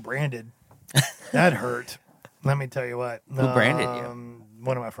did get branded. That hurt. Let me tell you what. Who branded you?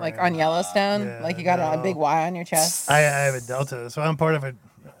 One of my friends. Like on Yellowstone? Yeah, like you got a no. big Y on your chest? I have a Delta, so I'm part of it.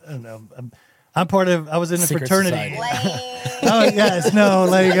 I don't know. I was in a Secret fraternity. society. Oh yes, no,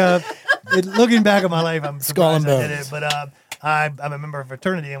 like looking back at my life, I'm Skull and surprised I did bones. it. But I'm a member of a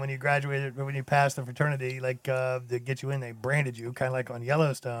fraternity, and when you graduated, when you passed the fraternity, like to get you in, they branded you, kind of like on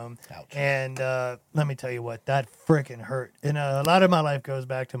Yellowstone. Ouch. And let me tell you what, that freaking hurt. And a lot of my life goes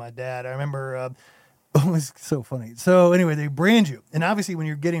back to my dad. I remember. It was so funny. So anyway, they brand you, and obviously when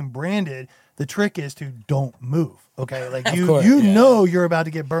you're getting branded, the trick is to don't move. Okay, like you know you're about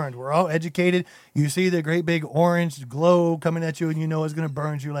to get burned. We're all educated. You see the great big orange glow coming at you, and you know it's going to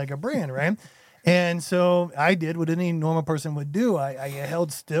burn you like a brand, right? And so I did what any normal person would do. I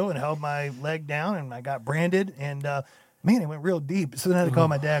held still and held my leg down, and I got branded. And man, it went real deep. So then I had to call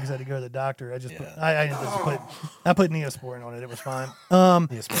my dad because I had to go to the doctor. I just put Neosporin on it. It was fine.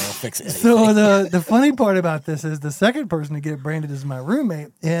 Yes, man, I'll fix it. So the funny part about this is the second person to get branded is my roommate,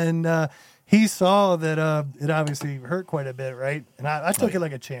 and he saw that it obviously hurt quite a bit, right? And I took it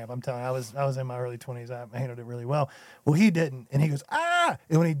like a champ. I'm telling you, I was in my early 20s. I handled it really well. Well, he didn't, and he goes, ah!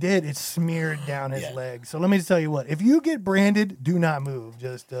 And when he did, it smeared down his leg. So let me just tell you what: if you get branded, do not move.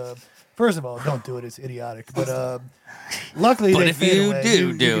 Just first of all, don't do it. It's idiotic. But luckily, But they if fade you away. do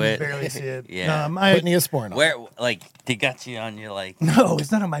you do can it. barely see it. Yeah. Put Neosporin on. Where, like, they got you on your, like, No,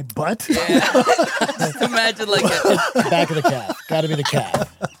 it's not on my butt. just imagine, like, Back of the calf. Got to be the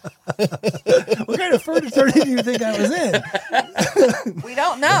calf. What kind of fraternity do you think I was in? We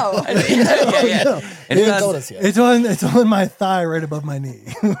don't know. yeah. No. It's He not- didn't told us yet. It's on my thigh right above my knee.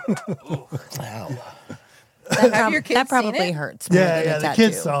 Wow. Have your kids that seen probably it? hurts. More Yeah, than yeah. a The tattoo.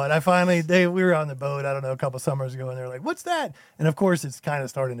 kids saw it. We were on the boat, I don't know, a couple summers ago, and they're like, "What's that?" And of course, it's kind of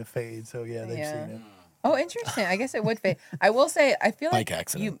starting to fade. So yeah, they've Yeah. seen it. Oh, interesting. I guess it would fade. I will say, I feel like Bike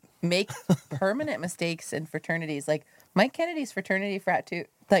accident. you make permanent mistakes in fraternities. Like Mike Kennedy's fraternity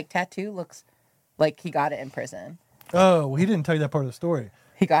tattoo looks like he got it in prison. Oh, well, he didn't tell you that part of the story.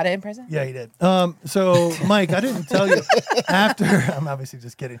 He got it in prison? Yeah, he did. So, Mike, I didn't tell you. I'm obviously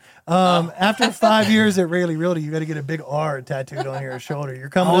just kidding. After 5 years at Rayleigh Realty, you got to get a big R tattooed on your shoulder. You're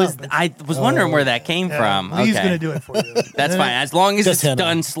coming Oh, up. I was wondering where that came from. He's Okay. going to do it for you. That's fine. As long as Just it's him.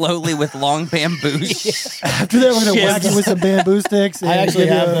 done slowly with long bamboo. After that, we're going to whack you with some bamboo sticks. I and actually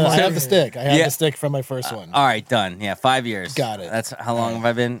give you have a- the stick. I have Yeah. the stick from my first one. All right, done. Yeah, 5 years. Got it. That's how long have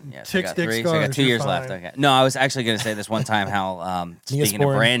I been? Yeah, so I Chick got stick 3. So I got scars, 2 you're years left. fine. Okay. No, I was actually going to say this one time how speaking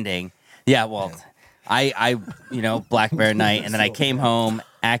of Neosporin. branding. Yeah, well, I Black Bear night, and then I came home,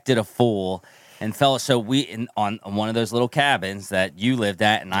 acted a fool, and fell. So on one of those little cabins that you lived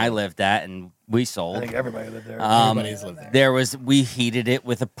at and I lived at, and we I sold. think everybody lived there. Everybody's lived there. We heated it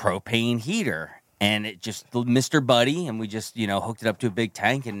with a propane heater, and it just Mr. Buddy, and we just hooked it up to a big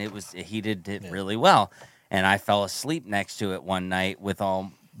tank, and it heated it really well. And I fell asleep next to it one night with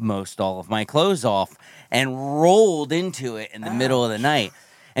almost all of my clothes off, and rolled into it in the middle of the night.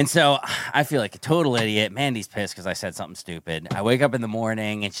 And so I feel like a total idiot. Mandy's pissed because I said something stupid. I wake up in the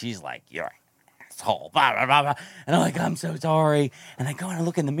morning, and she's like, "You're an asshole," blah, blah, blah, blah. And I'm like, "I'm so sorry." And I go and I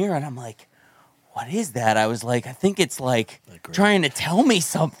look in the mirror, and I'm like, what is that? I was like, I think it's like trying to tell me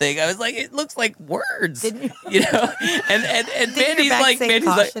something. I was like, it looks like words, And Mandy's like,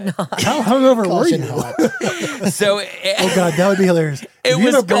 how hungover were you? So, oh God, that would be hilarious. It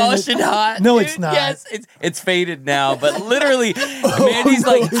was caution hot. No, dude. it's not. Yes, it's faded now, but literally, Mandy's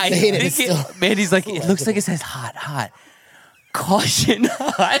like, Mandy's like, it looks like it says hot. Caution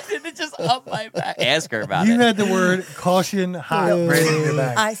hot, and it just up my back. Ask her about it. You had the word caution hot written in your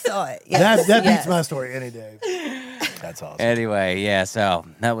back. I saw it. Yes. That beats my story any day. That's awesome. Anyway, yeah, so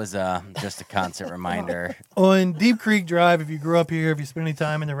that was just a constant reminder. On Deep Creek Drive, if you grew up here, if you spent any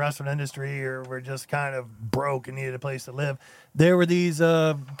time in the restaurant industry or were just kind of broke and needed a place to live, there were these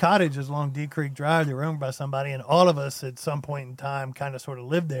cottages along Deep Creek Drive. They were owned by somebody, and all of us at some point in time kind of sort of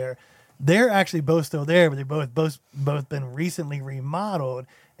lived there. They're actually both still there, but they've both been recently remodeled.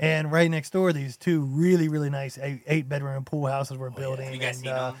 And right next door, these two really, really nice 8-bedroom pool houses we're building. You guys and,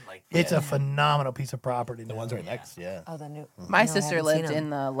 seen them? it's a phenomenal piece of property. The ones right next, yeah. Oh, the new. My sister lived in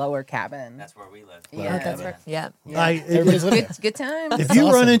the lower cabin. That's where we live. Yeah, That's right. Yeah. Everybody's living there. It's good time. If you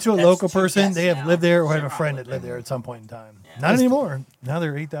run awesome. into a local two person, guests they have now. lived there or have a friend that lived there at some point in time. Not anymore. Now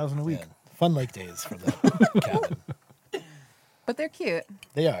they're $8,000 a week. Yeah. Fun lake days for the cabin. But they're cute.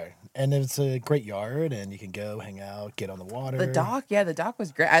 They are. And it's a great yard, and you can go hang out, get on the water. The dock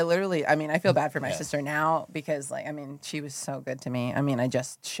was great. I feel bad for my sister now because, she was so good to me. I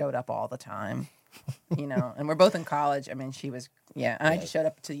just showed up all the time, and we're both in college. She was, and I just showed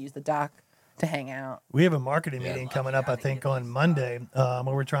up to use the dock to hang out. We have a marketing meeting coming up, I think, on Monday, where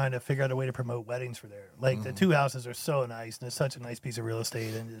we're trying to figure out a way to promote weddings for there. Like, the two houses are so nice, and it's such a nice piece of real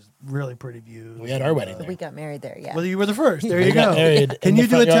estate, and just really pretty views. We had our wedding there. We got married there. Yeah. Well, you were the first. There you We got go. married Can in you the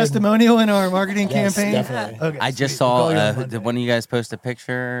do a front yard. testimonial in our marketing Yes, campaign? definitely. Okay. I just sweet. We'll saw, call you on Monday. did one of you guys post a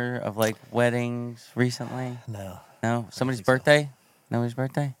picture of weddings recently? No. No? Somebody's birthday? Nobody's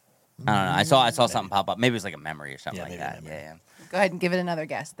birthday? I don't know. I saw something pop up. Maybe it was like a memory or something Yeah, like maybe that. a memory. Yeah. Go ahead and give it another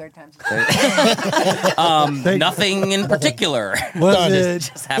guess. Third time's Nothing in particular. Was it,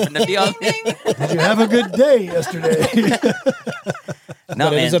 Just happened to be on. did you have a good day yesterday? No,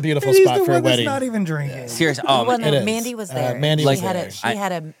 But it was man. a beautiful He's spot the for a one that's wedding. not even drinking. Serious. Well, Oh, no, it is. Mandy was there. Mandy she was had there. she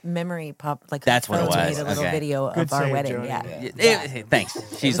had a memory pop like That's her what it phone was. made a little Okay. video Good of our save, wedding. Joni. Yeah. Thanks.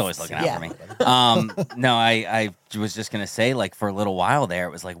 She's always looking out for me. No, I was just gonna say, for a little while there,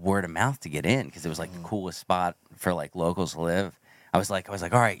 it was like word of mouth to get in because it was like the coolest spot for locals to live. I was like, all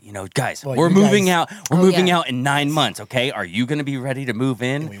right, guys, Well, we're you moving guys- out. We're moving out in 9 months. Okay, are you gonna be ready to move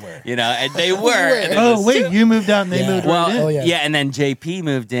in? And we were. And they were. And it Oh, was wait, you moved out and they Yeah. moved Well, right in. Oh, yeah. and then JP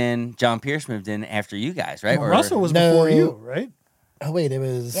moved in. John Pierce moved in after you guys, right? Well, Or- Russell was No. before you, right? Oh, wait, it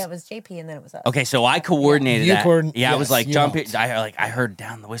was... Yeah, it was JP and then it was us. Okay, so I coordinated You that. I was yes, like, you John. helped. I heard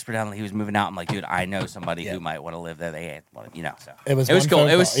the whisper down that he was moving out. I'm like, dude, I know somebody who might want to live there. They had, so It was it was one cool. phone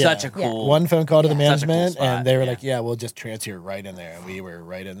It was call, such yeah. a cool. One phone call to the Such a cool management, spot, and they were yeah. like, yeah, we'll just transfer right in there. And we were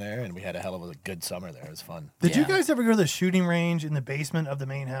right in there, and we had a hell of a good summer there. It was fun. Did you Yeah. guys ever go to the shooting range in the basement of the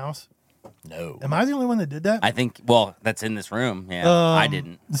main house? No. Am I the only one that did that? I think. Well, that's in this room. Yeah, I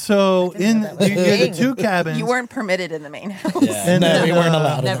didn't. So didn't in know that was you a had the thing. two cabins. You weren't permitted in the main house. Yeah. And no, then, we weren't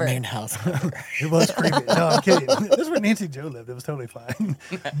allowed in never. the main house. It was creepy. No, I'm kidding. That's where Nancy Joe lived. It was totally fine.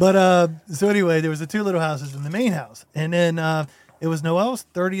 But so anyway, there was the two little houses in the main house, and then it was Noelle's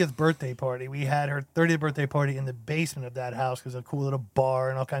 30th birthday party. We had her 30th birthday party in the basement of that house because a cool little bar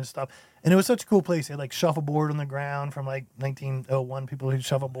and all kinds of stuff. And it was such a cool place. They had shuffleboard on the ground from 1901. People who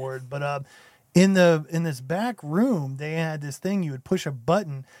shuffleboard, but in this back room, they had this thing you would push a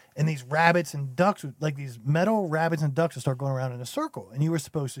button, and these rabbits and ducks, these metal rabbits and ducks, would start going around in a circle, and you were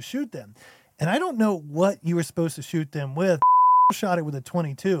supposed to shoot them. And I don't know what you were supposed to shoot them with. Shot it with a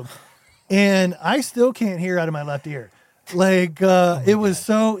 22, and I still can't hear out of my left ear. It was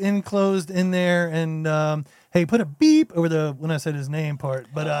so enclosed in there, and hey, put a beep over when I said his name part.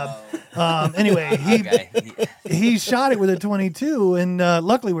 But anyway, he shot it with a 22, and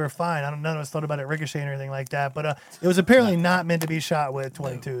luckily we were fine. None of us thought about it ricocheting or anything like that. But it was apparently not meant to be shot with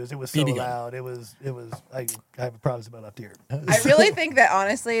 22s. It was so BB gun. loud. It was. I have problems with my left ear. I really think that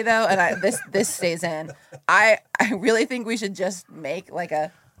honestly though, and this stays in. I really think we should just make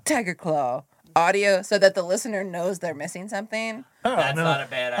a tiger claw audio so that the listener knows they're missing something. Oh, That's no. not a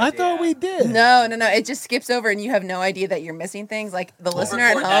bad idea. I thought we did. No. It just skips over and you have no idea that you're missing things. Like the listener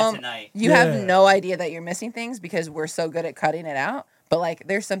at record that home, tonight. you Yeah. have no idea that you're missing things because we're so good at cutting it out. But like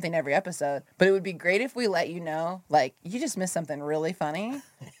there's something every episode. But it would be great if we let you know, like, you just missed something really funny,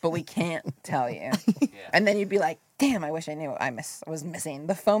 but we can't tell you. And then you'd be like, damn, I wish I knew I was missing.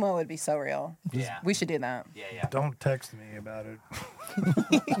 The FOMO would be so real. Yeah. We should do that. Yeah. Don't text me about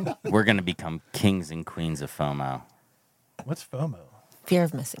it. We're gonna become kings and queens of FOMO. What's FOMO? Fear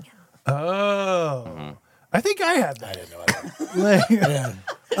of missing out. Oh. I think I have I that. didn't know that.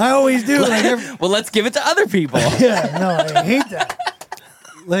 Like, I always do. Like, Well, let's give it to other people. yeah, no, I hate that.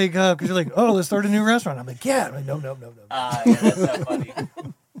 Like, because you're like, oh, let's start a new restaurant. I'm like, yeah. I'm like, no. Yeah, that's so funny.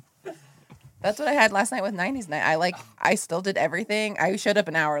 That's what I had last night with 90s night. I still did everything. I showed up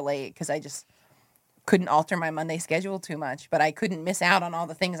an hour late because I just couldn't alter my Monday schedule too much, but I couldn't miss out on all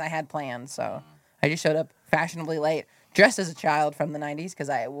the things I had planned. So I just showed up fashionably late, dressed as a child from the 90s because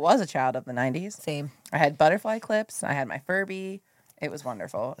I was a child of the 90s. Same. I had butterfly clips. I had my Furby. It was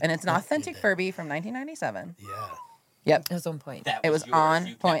wonderful. And it's an authentic Furby from 1997. Yeah. Yep. It was on point. It was yours. on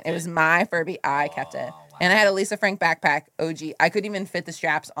You point. kept It was my Furby. I kept it. wow. And I had a Lisa Frank backpack, OG. I couldn't even fit the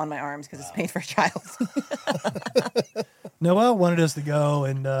straps on my arms because it's made for a child. Noelle wanted us to go,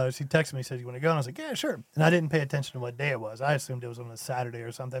 and she texted me, said, you want to go? And I was like, yeah, sure. And I didn't pay attention to what day it was. I assumed it was on a Saturday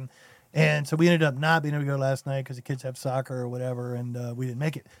or something. And so we ended up not being able to go last night because the kids have soccer or whatever, and we didn't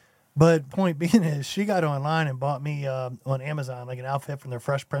make it. But point being is she got online and bought me on Amazon like an outfit from the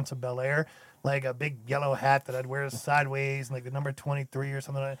Fresh Prince of Bel-Air, like a big yellow hat that I'd wear sideways, and like the number 23 or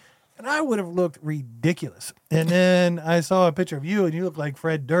something like that. And I would have looked ridiculous. And then I saw a picture of you, and you look like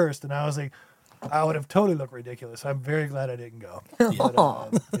Fred Durst, and I was like, I would have totally looked ridiculous. I'm very glad I didn't go. But,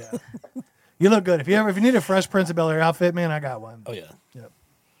 yeah. You look good. If you need a Fresh Prince of Bel-Air outfit, man, I got one. Oh, yeah. Yep.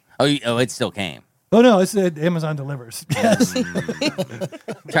 Oh, it still came. Oh no, it's Amazon delivers. Yes. I'm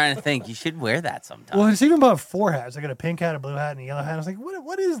trying to think. You should wear that sometime. Well, it's even about 4 hats. I got a pink hat, a blue hat, and a yellow hat. I was like,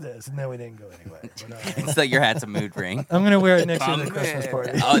 what is this? And then we didn't go anyway. But, It's like your hat's a mood ring. I'm gonna wear it next year at the Christmas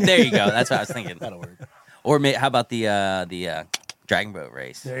party. Oh, there you go. That's what I was thinking. That'll work. Or how about the dragon boat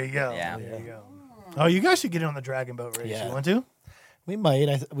race? There you go. Yeah. There you go. Oh, you guys should get in on the dragon boat race. Yeah. You want to? We might.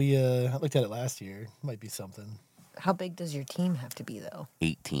 We looked at it last year. Might be something. How big does your team have to be, though?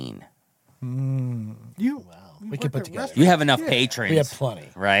 18. You? Wow. you We can work put at together. restaurants. You have enough Yeah. patrons. We have plenty.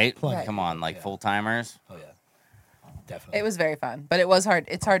 right? Plenty. Come on, like Yeah. full timers. Oh, yeah. Definitely. It was very fun, but it was hard.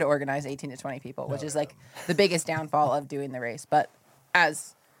 It's hard to organize 18 to 20 people, which is like the biggest downfall of doing the race. But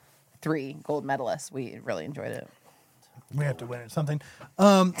as 3 gold medalists, we really enjoyed it. We have to win at something.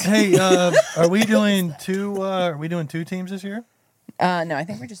 Hey, are we doing two? Are we doing 2 teams this year? No, I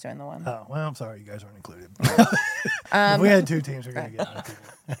think we're just doing the one. Oh well, I'm sorry, you guys aren't included. If we had 2 teams, we're gonna get more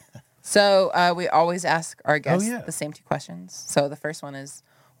people. So we always ask our guests yeah. the same 2 questions. So the first one is,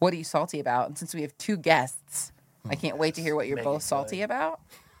 what are you salty about? And since we have 2 guests, I can't wait to hear what you're Make both it salty about.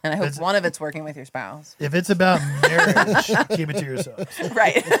 And I hope one of it's working with your spouse. If it's about marriage, keep it to yourself.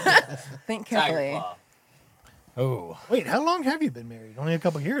 Right. Think carefully. Oh, Wait, how long have you been married? Only a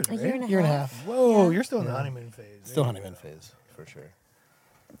couple years, A right? year and a half. Whoa, you're still in the honeymoon phase. still honeymoon phase for sure.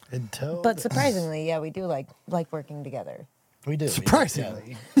 Until But surprisingly, yeah, we do like working together. We do.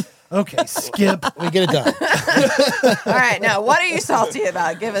 surprisingly. Okay, skip. We get it done. All right, now what are you salty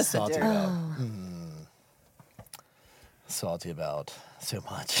about? Give us Salty a do. about. Salty about so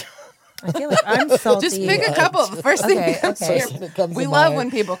much. I feel like I'm salty. Just pick a couple. The first thing Okay, that comes to okay. your- That comes We to love mind.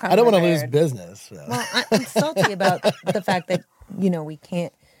 when people come I don't want to lose prepared. business. So. Well, I'm salty about the fact that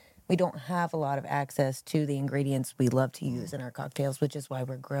we don't have a lot of access to the ingredients we love to use in our cocktails, which is why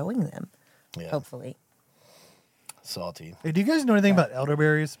we're growing them. Yeah. Hopefully, Salty. Hey, do you guys know anything about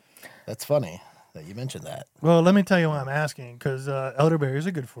elderberries? That's funny that you mentioned that. Well, let me tell you why I'm asking, because elderberries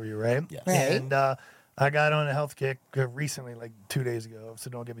are good for you, right? Yes. Right. And I got on a health kick recently, like 2 days ago, so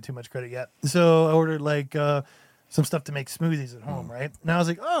don't give me too much credit yet. So I ordered like some stuff to make smoothies at home, right? And I was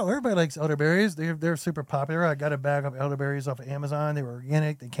like, oh, everybody likes elderberries. They're super popular. I got a bag of elderberries off of Amazon. They were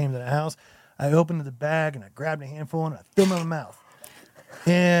organic. They came to the house. I opened the bag and I grabbed a handful and I threw them in my mouth.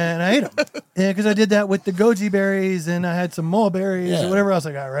 And I ate them. Because I did that with the goji berries and I had some mulberries Yeah. or whatever else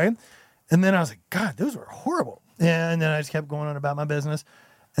I got, right? And then I was like, God, those were horrible. And then I just kept going on about my business.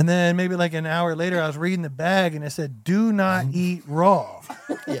 And then maybe like an hour later, I was reading the bag and it said, do not eat raw.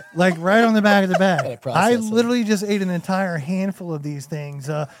 Yeah. Like right on the back of the Gotta bag. process I it. literally just ate an entire handful of these things.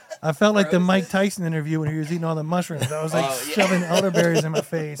 I felt like the Mike Tyson interview when he was eating all the mushrooms. I was like shoving elderberries in my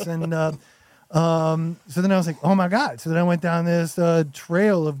face. And so then I was like, oh my God. So then I went down this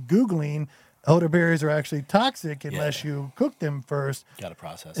trail of Googling elderberries are actually toxic unless you cook them first. Got to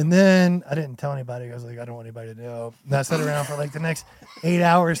process. And then I didn't tell anybody. I was like, I don't want anybody to know. And I sat around for like the next 8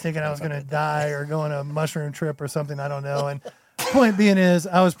 hours thinking I was going to die or go on a mushroom trip or something. I don't know. And point being is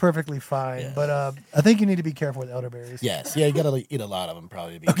I was perfectly fine. Yeah. But I think you need to be careful with elderberries. Yes. Yeah, you got to eat a lot of them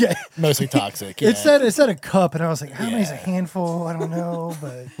probably to be Okay. mostly toxic. It said a cup, and I was like, how many is a handful? I don't know.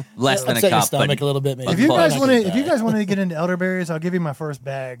 But Less than a upset your cup, stomach but a little bit maybe. if you close. guys want to, if you guys want to get into elderberries, I'll give you my first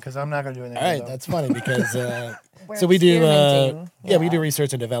bag because I'm not going to do anything. All with right, them. that's funny because We're so we do experimenting. we do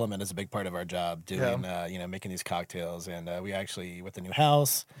research and development is a big part of our job doing making these cocktails, and we actually with the new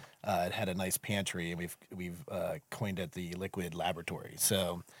house it had a nice pantry, and we've coined it the liquid laboratory.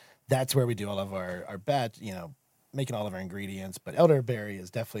 So that's where we do all of our batch, making all of our ingredients. But elderberry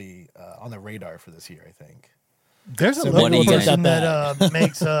is definitely on the radar for this year, I think. There's a So what are local you gonna- person that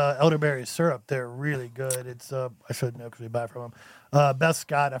makes elderberry syrup. They're really good. It's I should know because we buy it from them. Beth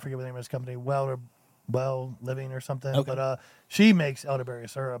Scott, I forget what the name of his company, Well Living or something. Okay. But she makes elderberry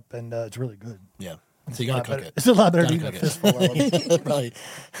syrup, and it's really good. Yeah. So you gotta cook it. It's a lot better Gotta than eating a cook it. fistful of them. Probably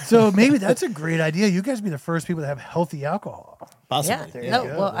So maybe that's a great idea. You guys be the first people to have healthy alcohol. Yeah. possibly. you No,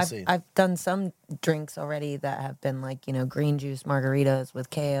 go. well, We'll see. I've done some drinks already that have been like, green juice margaritas with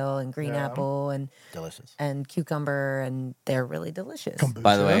kale and green Yeah. apple Delicious. and cucumber, and they're really delicious.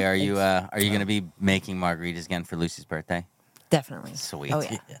 by the way, Kombucha. are you going to be making margaritas again for Lucy's birthday? Definitely. Sweet. Oh,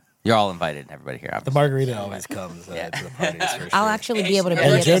 yeah. You're all invited, everybody here. The obviously. margarita always comes Yeah. to the parties for sure. I'll actually be able to be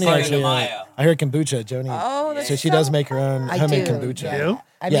And at Joni the party. actually, I heard kombucha. Joni, Oh, that's so she does make her own I homemade do, kombucha. yeah. You do?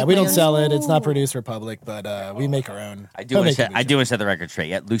 I Yeah, make we my don't own- sell it. It's not produced for public, but we make our own. I do want homemade to set, I kombucha. do want to set the record straight.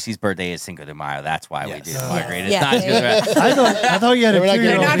 Yeah, Lucy's birthday is Cinco de Mayo. That's why we Yes. do the Yeah. margaritas. Yeah. Not because I thought you had a We're not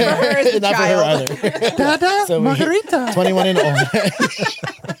They're two-year-old. not for her as a Not for her child. either. Dada, So we- margarita. 21 and older.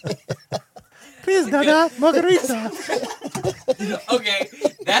 Please, Dada, margarita. okay,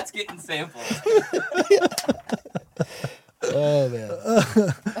 that's getting sampled. Oh man.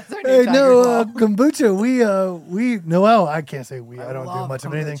 That's our new Hey, Tiger no, Claw. kombucha. We Noelle. I can't say we. I don't do love much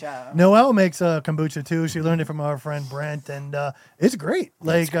of anything. kombucha. Noelle makes kombucha too. She learned it from our friend Brent, and it's great.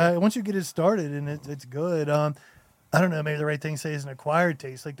 Like once you get it started, and it's good. I don't know. Maybe the right thing to say is an acquired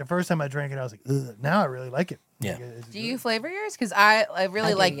taste. Like the first time I drank it, I was like, ugh. Now I really like it. Yeah. Like, it's Do you good. flavor yours? Because I really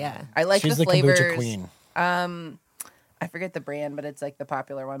I do, like. yeah. I like She's the the flavors. kombucha queen. I forget the brand, but it's like the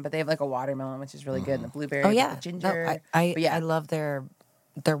popular one. But they have like a watermelon, which is really good, and the blueberry. Oh with yeah, the ginger. No, I But yeah, I love their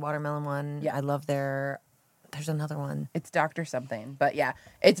watermelon one. Yeah. I love their. There's another one. it's Dr. something. But yeah,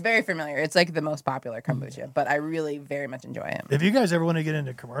 it's very familiar. It's like the most popular kombucha, but I really very much enjoy it. If you guys ever want to get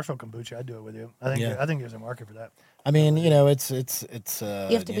into commercial kombucha, I'd do it with you. I think Yeah. I think there's a market for that. I mean, it's. You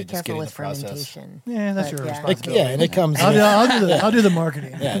have to be just careful getting with the process. fermentation. Yeah, that's But your yeah. responsibility. Yeah, and it comes. I'll do the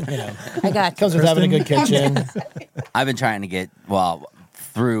marketing. Yeah, I got comes with having a good kitchen. I've been trying to get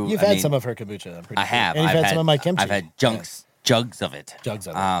through. You've I had mean, some of her kombucha. I'm pretty I sure. have. And you've I've had some of my kimchi. I've had jugs of it. Jugs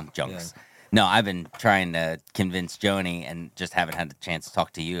of it. Junks. No, I've been trying to convince Joni, and just haven't had the chance to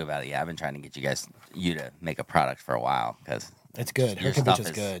talk to you about it. Yeah, I've been trying to get you to make a product for a while because It's good. Her your stuff kombucha's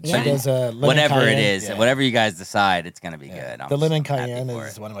is good. Yeah. She does lemon whatever cayenne. it is, Yeah. whatever you guys decide, it's gonna be Yeah. good. I'm The lemon just happy cayenne for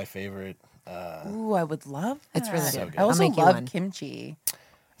is it. one of my favorite. Ooh, I would love that. It's really So good. good. I also I'll make you love one. kimchi.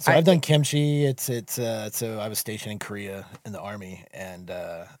 So I've done kimchi. So I was stationed in Korea in the army, and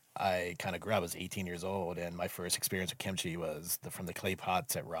I kind of grew. I was 18 years old, and my first experience with kimchi was from the clay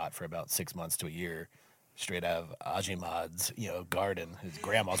pots that rot for about 6 months to a year, straight out of Ajimad's, garden, his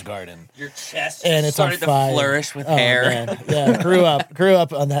grandma's garden. Your chest And it's started on fire. to flourish with Oh, hair. man. Yeah, grew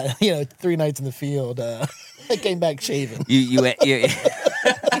up on that. 3 nights in the field. I came back shaving. You They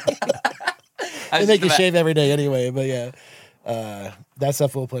I was make you just about- shave every day anyway, but yeah. That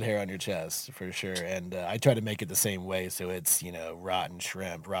stuff will put hair on your chest for sure, and I try to make it the same way, so it's rotten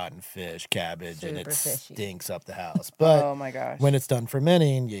shrimp, rotten fish, cabbage, and it Super fishy. stinks up the house. But Oh my gosh. when it's done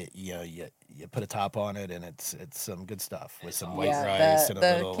fermenting, you put a top on it, and it's some good stuff with some white rice and a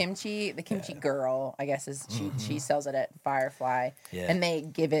the little kimchi girl, I guess is she sells it at Firefly, Yeah. and they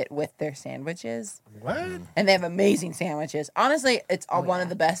give it with their sandwiches, What? and they have amazing sandwiches. Honestly, it's Oh, one of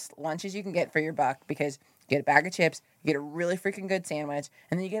the best lunches you can get for your buck because you get a bag of chips, you get a really freaking good sandwich,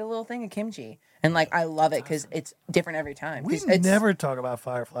 and then you get a little thing of kimchi. And I love it because it's different every time. We 'Cause it's, never talk about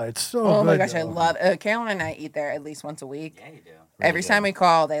Firefly. It's so Oh good. my gosh, I though. love Carolyn and I eat there at least once a week. Yeah, you do. Every good. time we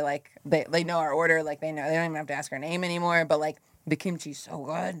call, they know our order. They know they don't even have to ask our name anymore. But the kimchi's so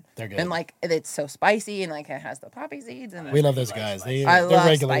good. They're good. And it's so spicy and it has the poppy seeds and We love those guys. I They're love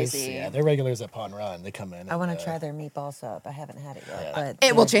regulars. spicy. Yeah, they're regulars at Pawn Run. They come in. I want and, to try their meatball sub. I haven't had it yet, Yeah. but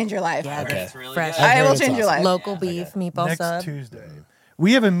it will they're change your life. Yeah, Okay. It's really fresh. good. I've I heard will it's change your awesome. life. local beef meatball Next sub. Tuesday.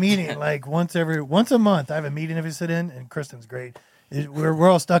 We have a meeting once a month. I have a meeting if you sit in, and Kristen's great. we're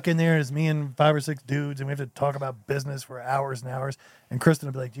all stuck in there. It's me and 5 or 6 dudes, and we have to talk about business for hours and hours. And Kristen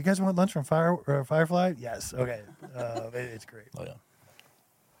will be like, "Do you guys want lunch from Firefly?" Yes. Okay. It's great. Oh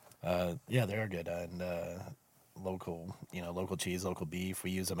yeah. Yeah, they are good. And local cheese, local beef.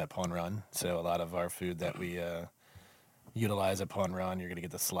 We use them at Pawn Run. So a lot of our food that we utilize at Pawn Run, you're gonna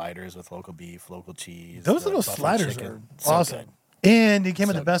get the sliders with local beef, local cheese. Those little buffalo sliders chicken. are So awesome. good. And he came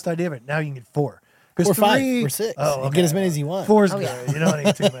with So the best idea of it. Now you can get 4. Or 5 3, or 6. Oh, You get as many as you want. 4 is Oh, good. yeah. You don't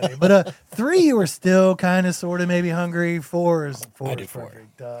need too many. But 3, you were still kind of, sort of, maybe hungry. 4 is I do 4.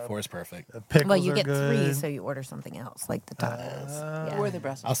 perfect. 4 is perfect. The pickles Well, you are get good. 3, so you order something else, like the tacos. Yeah. Or the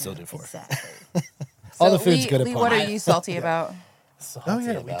Brussels. I'll still do 4. Exactly. All the So, food's Lee, good at Lee, Pawn what Run. are you salty about? Oh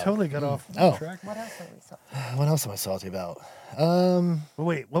yeah, we about- totally got off Oh. track. What else are we salty? What else am I salty about? Well,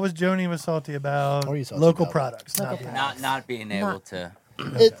 wait, what was Joni was salty about? What are you salty Local about? products. Local not being- products. Not being able Not- to.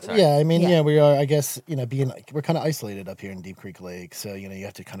 Yeah, I mean, Yeah. yeah, we are. I guess being like we're kind of isolated up here in Deep Creek Lake, so you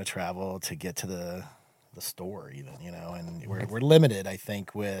have to kind of travel to get to the store, even and we're limited. I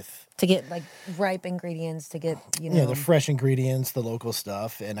think with To get like ripe ingredients, to get the fresh ingredients, the local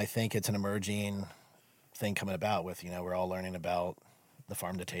stuff, and I think it's an emerging thing coming about with we're all learning about the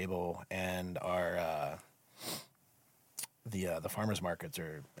farm to table and our the farmers markets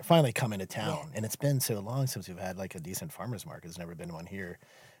are finally coming to town, and it's been so long since we've had like a decent farmers market. There's never been one here,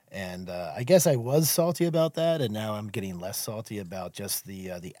 and I guess I was salty about that, and now I'm getting less salty about just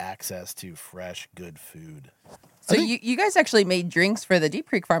the access to fresh, good food. So you guys actually made drinks for the Deep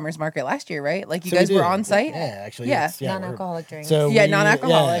Creek Farmers Market last year, right? Like you So we guys were do. on site? Yeah, actually, Yeah. it's- we're- non-alcoholic drinks. So Yeah, we-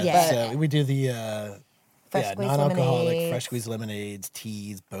 non-alcoholic, but- So we do the Fresh squeezed non-alcoholic lemonades. fresh squeezed lemonades,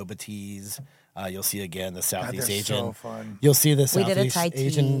 teas, boba teas. You'll see again the God, Southeast they're Asian. so fun. You'll see the We did a Southeast Thai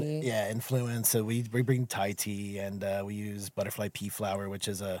Asian tea. influence. So we bring Thai tea, and we use butterfly pea flower, which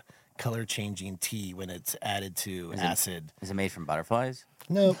is a color changing tea when it's added to acid. Is it made from butterflies?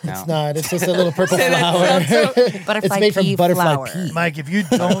 No, No. it's not. It's just a little purple flower. Butterfly It's made from pea butterfly flower. pea. Mike, if you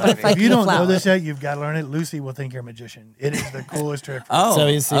don't Butterfly if you pea don't know flower. this yet, you've got to learn it. Lucy will think you're a magician. It is the coolest trick. Oh, So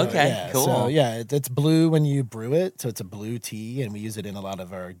you see, okay, yeah, cool. So yeah, it's blue when you brew it, so it's a blue tea, and we use it in a lot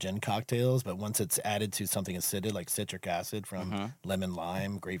of our gin cocktails. But once it's added to something acidic like citric acid from lemon,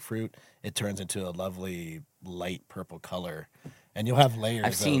 lime, grapefruit, it turns into a lovely light purple color, and you'll have layers.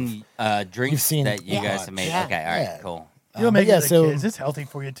 I've seen drinks You've seen that you guys lots. have made. Yeah. Okay, all right, Yeah. cool. You'll make yeah, it for so- the kids. It's healthy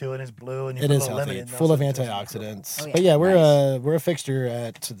for you too, and it's blue, and you It put a is little lemon healthy, in there, full of so it tastes antioxidants. Oh, yeah. But yeah, we're a fixture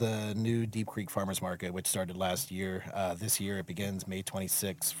at the new Deep Creek Farmers Market, which started last year. This year it begins May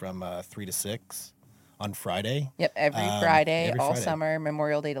 26th from 3 to 6 on Friday. Yep, every Friday, every all Friday. summer,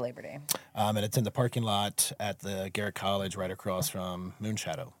 Memorial Day to Labor Day. And it's in the parking lot at the Garrett College, right across from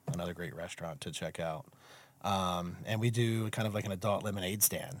Moonshadow, another great restaurant to check out. And we do kind of like an adult lemonade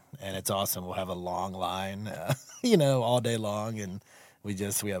stand, and it's awesome. We'll have a long line, all day long, and we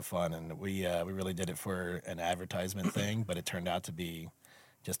have fun. And we really did it for an advertisement thing, but it turned out to be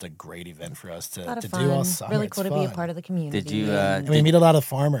just a great event for us A lot to of do all fun. summer. Really It's cool to be a fun. part of the community. Did you? And we meet a lot of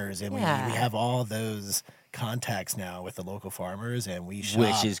farmers, and Yeah. we have all those contacts now with the local farmars, and we shop.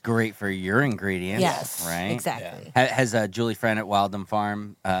 Which is great for your ingredients. Yes, Right. exactly. Has Julie Friend at Wildem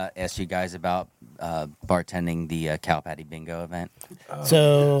Farm asked you guys about bartending the cow patty bingo event?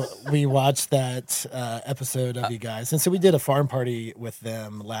 So we watched that episode of you guys, and so we did a farm party with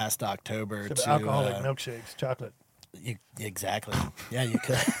them last October. good. To Alcoholic milkshakes, chocolate. exactly, yeah, you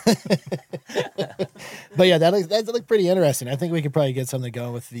could. But yeah, that looked pretty interesting. I think we could probably get something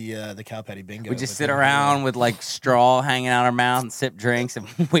going with the cow patty bingo. We just with sit the- around with like straw hanging out our mouth and sip drinks and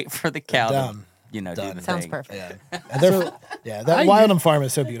wait for the cow Done. to, do Done. the Sounds thing. perfect. Yeah, and that Wildem Farm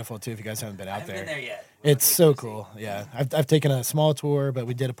is so beautiful too. If you guys haven't been out I haven't been there yet. It's so cool. Yeah, I've taken a small tour, but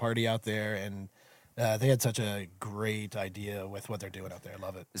we did a party out there, and they had such a great idea with what they're doing out there. I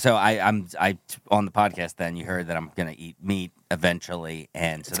love it. So I'm on the podcast. Then you heard that I'm gonna eat meat eventually,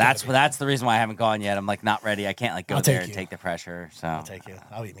 and so that's the reason why I haven't gone yet. I'm like not ready. I can't like go I'll there take and you. take the pressure. So I'll take you.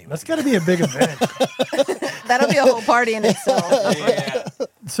 I'll eat meat. That's with got to be a big event. That'll be a whole party in itself. yeah.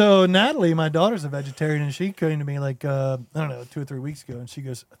 So Natalie, my daughter's a vegetarian, and she came to me like I don't know, 2 or 3 weeks ago, and she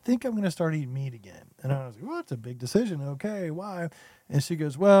goes, "I think I'm going to start eating meat again." And I was like, "Well, it's a big decision. Okay, why?" And she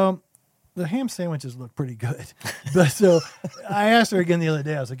goes, "Well, the ham sandwiches look pretty good." But so I asked her again the other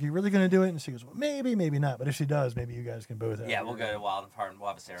day. I was like, "You really going to do it?" And she goes, "Well, maybe, maybe not. But if she does, maybe you guys can both have Yeah, we'll go to Wildem Farm. We'll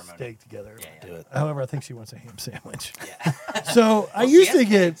have a ceremony. steak together." Yeah, yeah. Do it. However, I think she wants a ham sandwich. Yeah. So I Well, used she to has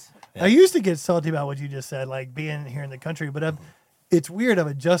get kids. I used to get salty about what you just said, like being here in the country. But it's weird. I've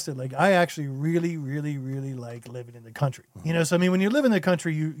adjusted. Like I actually really, really, really like living in the country. You know, so I mean, when you live in the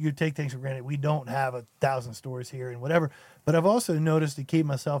country, you take things for granted. We don't have 1,000 stores here and whatever. But I've also noticed to keep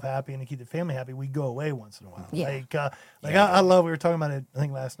myself happy and to keep the family happy, we go away once in a while. Yeah. I love. We were talking about it, I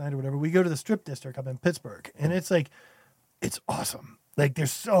think last night or whatever. We go to the Strip District up in Pittsburgh, and it's like, it's awesome. Like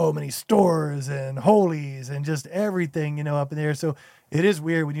there's so many stores and Holies and just everything, you know, up in there. So it is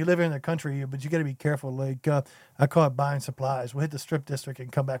weird when you live in the country, but you got to be careful. Like I call it buying supplies. We'll hit the Strip District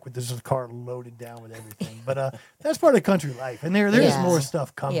and come back with this car loaded down with everything. But that's part of country life, and there's more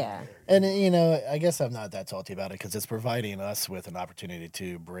stuff coming. Yeah. And you know, I guess I'm not that salty about it because it's providing us with an opportunity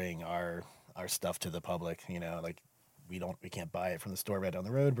to bring our stuff to the public. You know, like we can't buy it from the store right down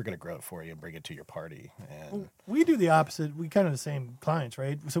the road. We're going to grow it for you and bring it to your party. And we do the opposite. We kind of the same clients,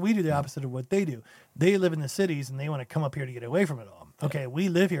 right? So we do the opposite of what they do. They live in the cities and they want to come up here to get away from it all. Okay, we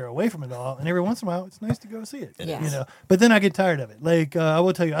live here away from it all, and every once in a while, it's nice to go see it. Yes. You know, but then I get tired of it. Like I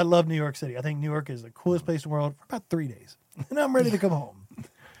will tell you, I love New York City. I think New York is the coolest place in the world for about 3 days, and I'm ready to come home.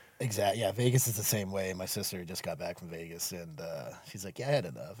 exactly, yeah, Vegas is the same way. My sister just got back from Vegas, and she's like, "Yeah, I had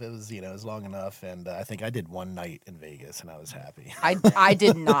enough. It was, it was long enough." And I think I did one night in Vegas, and I was happy. I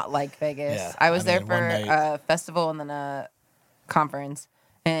did not like Vegas. Yeah, I was I there mean, for one night- a festival and then a conference,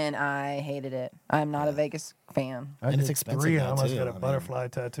 and I hated it. I'm not a Vegas fan. I And it's did expensive 3, and I now, almost too. got a I mean- butterfly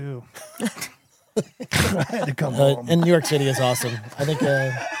tattoo. I had to come home. And New York City is awesome. I think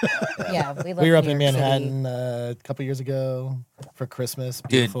Yeah, we love we were up New in York City. Manhattan a couple years ago for Christmas. Dude,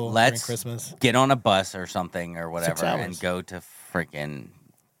 Beautiful during let's Christmas. get on a bus or something or whatever and hours. go to freaking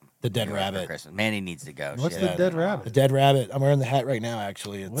The Dead New York for Rabbit. Christmas. Manny needs to go. What's Shit. the Dead The Rabbit? Dead Rabbit. I'm wearing the hat right now.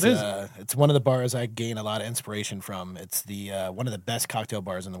 Actually, it's, What is it? It's one of the bars I gain a lot of inspiration from. It's the one of the best cocktail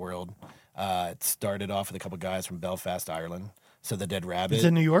bars in the world. It started off with a couple guys from Belfast, Ireland. So the Dead Rabbit. It's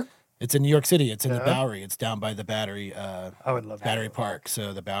in New York. It's in New York City. It's in the Yeah. Bowery. It's down by the Battery. I would love Battery that. Park.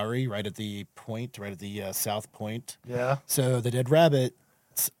 So the Bowery, right at the point, right at the South Point. Yeah. So the Dead Rabbit.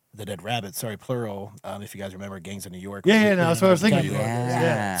 The Dead Rabbit, sorry, plural. If you guys remember Gangs of New York. Yeah, no, that's what I was thinking.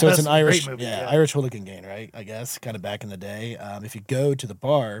 Yeah. So it's That's an a great Irish, movie, Irish hooligan gang, right? I guess, kind of back in the day. If you go to the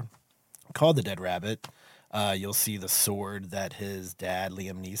bar called the Dead Rabbit, you'll see the sword that his dad,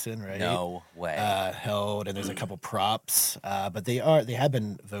 Liam Neeson, right? No way. Held, and there's a couple props. But they have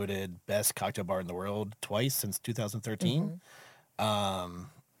been voted best cocktail bar in the world twice since 2013.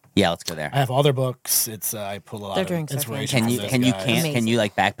 Yeah, let's go there. I have all their books. It's I pull a lot Their of drinks are inspiration. Can from you those can you guys. can you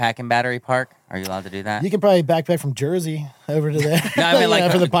like backpack in Battery Park? Are you allowed to do that? You can probably backpack from Jersey over to there. No, I mean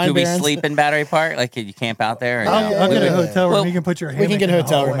like for the Pine do we Barrens. sleep in Battery Park? Like can you camp out there? Or no? I'll get a hotel room. Well, You can put your We hammock can get a in the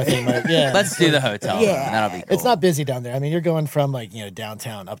hotel room. I hallway. think, Mike. Yeah. Let's do the hotel. room. Yeah. That'll be cool. It's not busy down there. I mean, you're going from like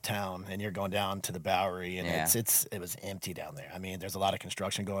downtown, uptown, and you're going down to the Bowery, and Yeah. it was empty down there. I mean, there's a lot of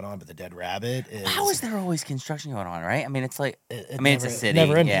construction going on, but the Dead Rabbit is. How is there always construction going on, right? I mean, it's like It I mean, it's a never- city.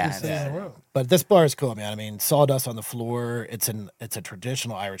 never ending. Yeah. It's Stay in a row. But this bar is cool, man. I mean, sawdust on the floor. It's a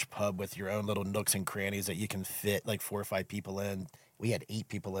traditional Irish pub with your own little nooks and crannies that you can fit like 4 or 5 people in. We had 8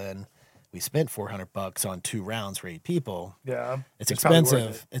 people in. We spent $400 on 2 rounds for 8 people. Yeah. It's probably worth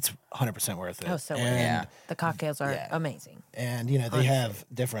expensive. it. It's 100% worth it. Oh, so worth it. And Yeah. The cocktails are Yeah. amazing. And they have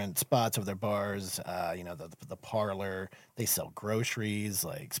different spots of their bars. The parlor. They sell groceries,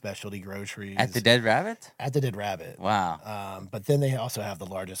 like specialty groceries At the Dead Rabbit? at the Dead Rabbit. Wow. But then they also have the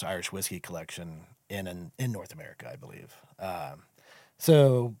largest Irish whiskey collection in North America, I believe.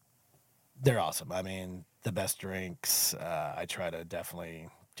 So they're awesome. I mean, the best drinks. I try to definitely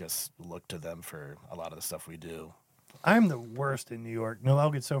just look to them for a lot of the stuff we do. I'm the worst in New York.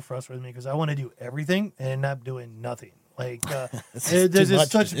 Noel gets so frustrated with me because I want to do everything and end up doing nothing. Like, It's just there's too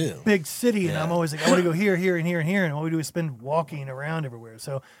just much such to a do. big city, and Yeah. I'm always like, I want to go here, here, and here, and here, and all we do is spend walking around everywhere.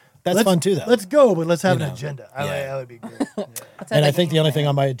 So That's let's- fun too, though. Let's go, but let's have You an know, agenda. yeah. That would be great. Yeah. And I think the only thing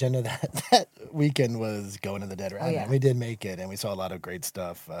on my agenda that weekend was going to the Dead Rabbit. yeah. We did make it, and we saw a lot of great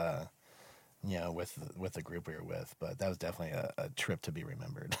stuff. With the group we were with, but that was definitely a trip to be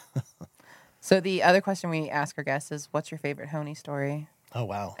remembered. So the other question we ask our guests is, "What's your favorite Honey story?" Oh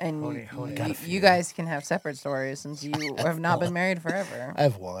wow! And Honey. Got a you few. guys can have separate stories since you have not been married forever. I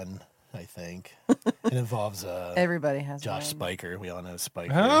have one. I think it involves Everybody has Josh one. Spiker. We all know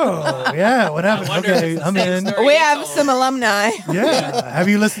Spiker. Oh, yeah. What happened? Okay, I'm in. We have some alumni. Yeah. Have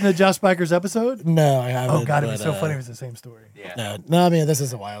you listened to Josh Spiker's episode? No, I haven't. Oh, God, it'd be but, so funny if it's the same story. Yeah. No, I mean this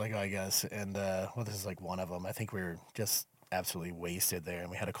is a while ago, I guess, and this is like one of them. I think we were just absolutely wasted there, and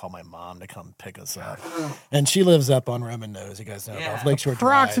we had to call my mom to come pick us up. And she lives up on Roman Nose. You guys know about Lakeshore Drive.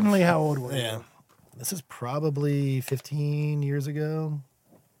 Approximately how old were you? Yeah. This is probably 15 years ago.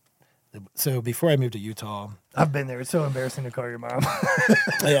 So before I moved to Utah, I've been there. It's so embarrassing to call your mom.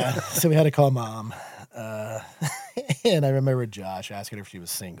 yeah. So we had to call mom. And I remember Josh asking her if she was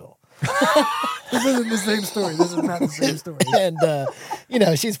single. This isn't the same story. This is not the same story.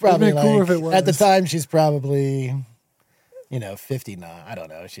 And, she's probably been cooler like, if it at the was. time, she's probably, 59. I don't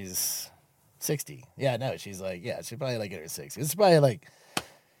know. She's 60. Yeah, no, she's probably like in her 60s. It's probably like,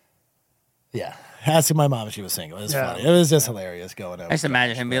 yeah, asking my mom if she was single. It was funny. It was just hilarious going over. I just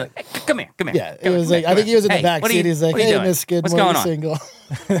imagine him be like, hey, come here. Yeah, it was like, I think he was in the back seat. He's like, hey, Miss Skidmore, going you on? single?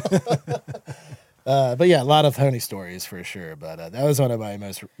 But yeah, a lot of honey stories for sure. But that was one of my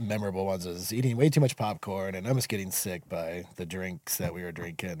most memorable ones, was eating way too much popcorn and almost getting sick by the drinks that we were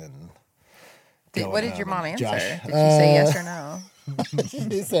drinking. And What did your mom answer? Josh, Did she say yes or no?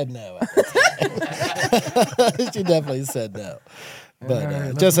 she said no. She definitely said no.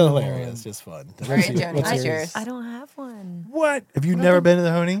 But just hilarious, just fun. All right, Joni, what's yours? I don't have one. What? Have you never been to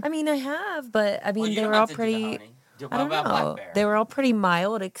the Honey? I mean, I have, but I mean, you they don't were all have to do the pretty. honey. Do I don't about know. Black Bear. They were all pretty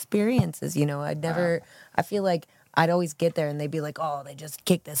mild experiences. I'd never. I feel like I'd always get there and they'd be like, "Oh, they just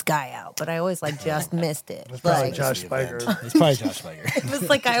kicked this guy out," but I always just missed it. It's probably Like, Josh Spiker. It's probably Josh Spiker. it was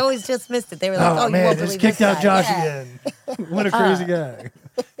like I always just missed it. They were like, "Oh, you man, won't just believe kicked this out guy." Josh Yeah. again. What a crazy guy.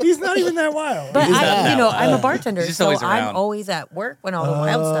 He's not even that wild. But He's not that wild. I'm a bartender, He's just so always I'm around. always at work when all the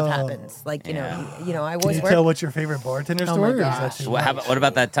wild stuff happens. Like I Can always you work. tell what's your favorite bartender Oh story? my or is that gosh. too What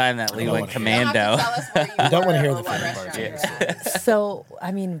about that time that Lee went commando? I don't want to hear the favorite part. So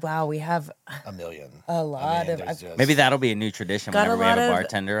I mean, wow, we have A million. a lot of. there's just- Maybe that'll be a new tradition got a whenever we lot have a of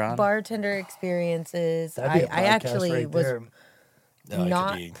bartender on. bartender experiences. That'd be a I podcast actually right was there. No, it could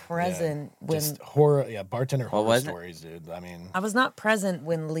not be, present when just horror, bartender horror was it? stories, dude. I mean, I was not present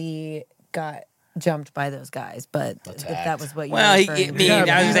when Lee got jumped by those guys, but if that Attacked. was what you Well, were he referring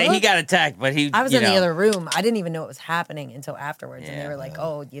to. I was saying he got attacked, but he. I was in the other room. I didn't even know it was happening until afterwards, and they Yeah. were like,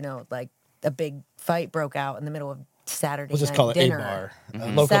 "Oh, like a big fight broke out in the middle of Saturday we'll just night call it dinner. a bar, Mm-hmm. a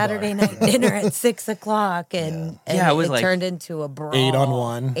local Saturday bar. night dinner at 6:00, and Yeah, it was like turned into a brawl.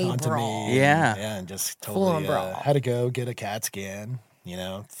 8-on-1 A onto brawl. me. Yeah. And just Full-on totally brawl. had to go get a CAT scan.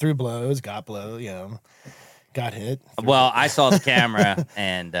 Threw blows, got got hit. Well, I saw the camera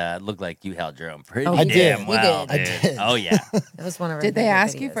and it looked like you held your own pretty Oh, I you damn did. You well, did. dude. I did. Oh yeah. It was one of our Did they favorite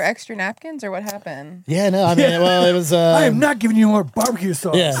ask you videos. for extra napkins or what happened? Yeah, no, I mean, well, it was. I am not giving you more barbecue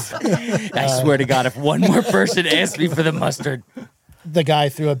sauce. Yeah, I swear to God, if one more person asked me for the mustard, the guy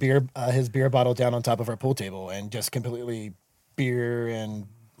threw his beer bottle down on top of our pool table and just completely beer and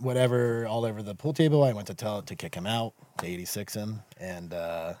whatever all over the pool table. I went to kick him out, to 86 him, and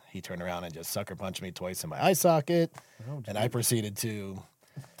he turned around and just sucker punched me twice in my eye socket, and I proceeded to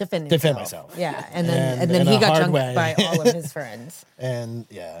defend defend himself. myself. Yeah, and then And then in he a got hard jumped way. by all of his friends. And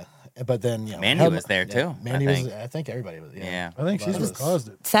but then Mandy held- was there, too, Mandy I was. think. I think everybody was. Yeah. I think she's Lot of what us. caused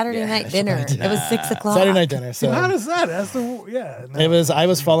it. Saturday Yeah, night she dinner. probably did. It was 6:00. Saturday night dinner. So How does that? That's the yeah. No. it was. I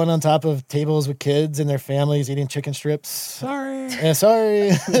was falling on top of tables with kids and their families eating chicken strips. Sorry. Yeah, sorry.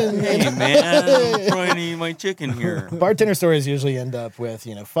 hey man, I'm trying to eat my chicken here. Bartender stories usually end up with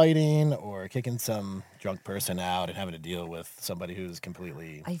fighting or kicking some drunk person out and having to deal with somebody who's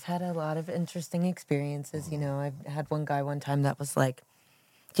completely. I've had a lot of interesting experiences. I've had one guy one time that was like,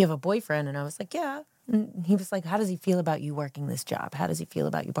 "Do you have a boyfriend?" And I was like, "Yeah." And he was like, "How does he feel about you working this job? How does he feel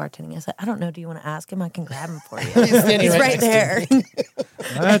about you bartending?" I said, "I don't know. Do you want to ask him? I can grab him for you." standing He's right right there.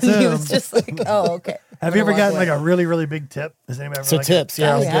 That's And he him. was just like, "Oh, okay." Have you ever gotten like a really, really big tip? Has anybody ever So like tips, a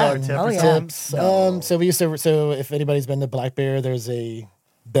yeah, $1,000 yeah. tip Oh, or yeah. something? Tips. So we used to. So if anybody's been to Black Bear, there's a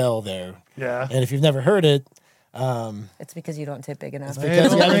bell there, Yeah. and if you've never heard it, It's because you don't tip big enough. Hey, because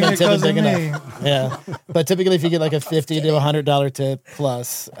don't you haven't ring been it tipping 'cause of big me. enough. Yeah, but typically if you get like a $50 to $100 tip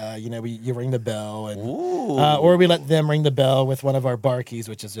plus, you ring the bell, and Ooh. or we let them ring the bell with one of our bar keys,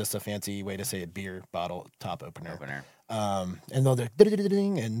 which is just a fancy way to say a beer bottle top opener. And they'll do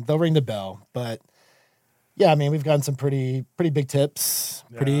ding, and they'll ring the bell. But yeah, I mean we've gotten some pretty big tips,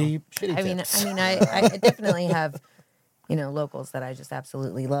 pretty shitty tips. I definitely have, locals that I just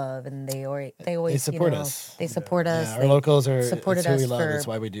absolutely love, and they always support us. They support us. Yeah, our They locals are supported it's who we us love. for- That's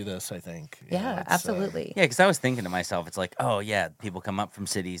why we do this. I think. Yeah, absolutely. Yeah, because I was thinking to myself, it's like, oh yeah, people come up from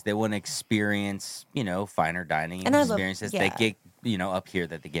cities, they want to experience, finer dining And I love- experiences. yeah. They get, up here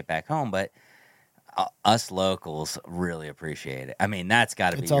that they get back home, but us locals really appreciate it. I mean, that's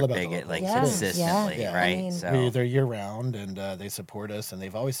got to be It's all your about the biggest, like locals. Yeah, consistently, yeah. right? I mean- so They're year round, and they support us, and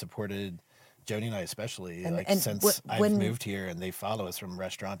they've always supported Joni and I, especially And since I've when- moved here, and they follow us from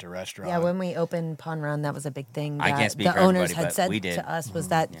restaurant to restaurant. Yeah, when we opened Pond Run, that was a big thing. I That can't speak the for owners everybody, had but said we did. to us was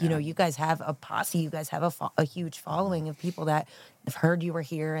that Yeah. you guys have a posse, you guys have a huge following of people that have heard you were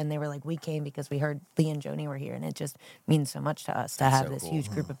here, and they were like, we came because we heard Lee and Joni were here, and it just means so much to us to That's have so this cool. huge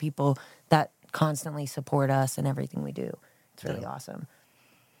group of people that constantly support us and everything we do. It's really awesome.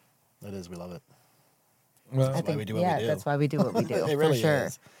 It is, we love it. Well, That's why we do what we do. That's why we do what we do. It really for sure.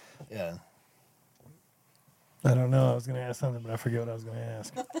 is. Yeah. I don't know. I was going to ask something, but I forget what I was going to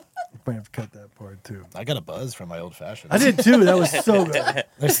ask. Might have to cut that part too. I got a buzz from my old fashioned. I did too. That was so good.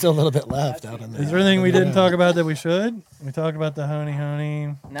 There's still a little bit left out in there. Is there anything we didn't talk about that we should? We talked about the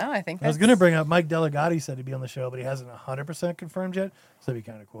honey. No, I think I was going to bring up Mike Delegati said he'd be on the show, but he hasn't 100% confirmed yet. So it'd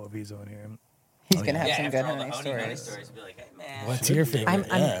be kind of cool if he's on here. he's gonna have some good honey stories. Be like, hey, man. What's your favorite?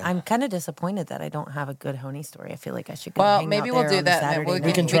 I'm kind of disappointed that I don't have a good honey story. I feel like I should go Well, hang maybe out we'll there do on that. Saturday We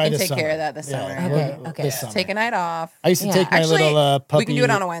night. can try this take care summer. of that this Yeah. summer. Okay. This summer. Take a night off. I used to Yeah. take my Actually, little puppy. we can do it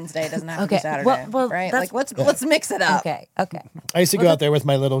on a Wednesday. It doesn't have to be Okay. Saturday. Well, right? that's- Like let's mix it up. Okay. I used to go out there with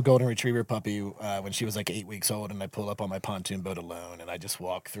my little golden retriever puppy when she was like 8 weeks old, and I pull up on my pontoon boat alone, and I just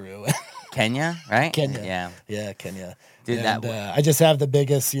walk through. Kenya, right? Kenya. Yeah. Yeah, Kenya. Dude, and, I just have the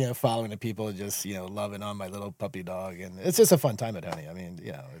biggest, following of people just, loving on my little puppy dog, and it's just a fun time at Honey. I mean,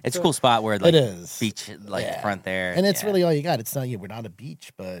 It's a cool spot where like it is beach front there. and it's really all you got. It's not we're not a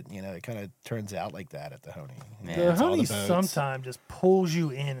beach, but it kind of turns out like that at the Honey. Yeah. The It's all honey boats. sometimes just pulls you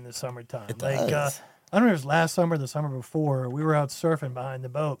in the summertime. It Like does. I don't know if it was last summer or the summer before, we were out surfing behind the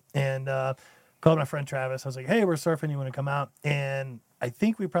boat and called my friend Travis. I was like, hey, we're surfing. You want to come out? And I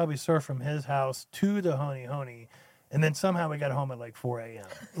think we probably surfed from his house to the Honey. And then somehow we got home at like 4 a.m.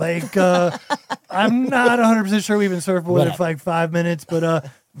 Like, I'm not 100% sure we even surfed more than like 5 minutes, but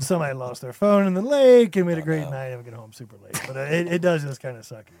somebody lost their phone in the lake and we had a great night and we get home super late. But it does just kind of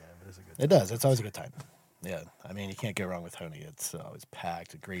suck. Yeah, but it's a good time. It does. It's always a good time. Yeah, I mean, you can't go wrong with Honey. It's always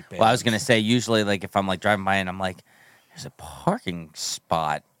packed. A great band. Well, I was gonna say usually like if I'm like driving by and I'm like, there's a parking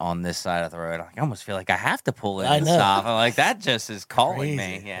spot on this side of the road. I almost feel like I have to pull in I and know. stop. I'm like that just is calling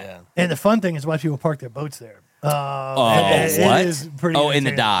Crazy. me. Yeah. And the fun thing is watch people park their boats there. what? It is pretty Oh, in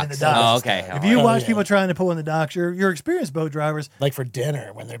the entertaining. docks. In the docks. Oh, okay. If you Oh, watch yeah. people trying to pull in the docks, you're experienced boat drivers. Like for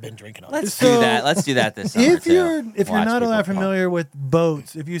dinner when they've been drinking all Let's day. So, do that. Let's do that this summer If too. you're Watch not all that people familiar with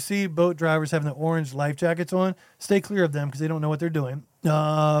boats, if you see boat drivers having the orange life jackets on, stay clear of them because they don't know what they're doing.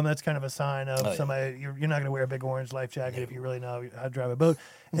 That's kind of a sign of somebody. You're not going to wear a big orange life jacket if you really know how to drive a boat.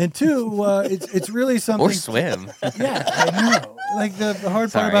 And two, it's really something. Or swim. Yeah, I know. Like the hard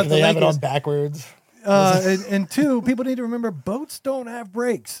Sorry. part about the They have lake it is on backwards. and two, people need to remember boats don't have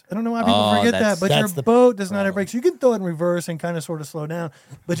brakes. I don't know why people Oh, forget that, that's- but your that's the boat does not have problem. brakes. You can throw it in reverse and kind of sort of slow down,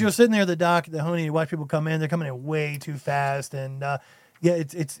 but you're sitting there at the dock at the Honey, you watch people come in, they're coming in way too fast, and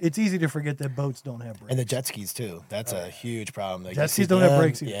it's easy to forget that boats don't have brakes. And the jet skis too. That's a huge problem. Like, Jet you skis see don't have them,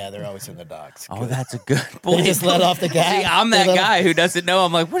 brakes either. Yeah, they're always in the docks. Oh, that's a good point. They just let off the gas. See, I'm They that let guy who doesn't know.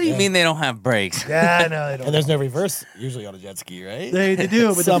 I'm like, what do you mean they don't have brakes? Yeah, no, they don't. And there's no reverse usually on a jet ski, right? They do,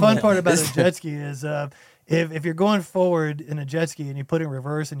 but the Some fun do. part about a jet ski is if you're going forward in a jet ski and you put it in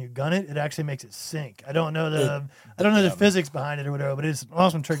reverse and you gun it, it actually makes it sink. I don't know the physics behind it or whatever, but it's an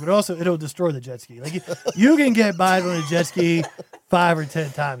awesome trick. But also, it'll destroy the jet ski. Like you can get by on a jet ski 5 or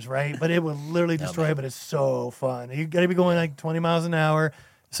 10 times, right? But it will literally destroy it. But it's so fun. You got to be going like 20 miles an hour.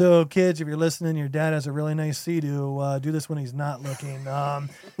 So, kids, if you're listening, your dad has a really nice Sea-Doo. Do this when he's not looking.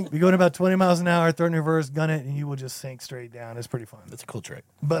 Be going about 20 miles an hour, throw it in reverse, gun it, and you will just sink straight down. It's pretty fun. That's a cool trick.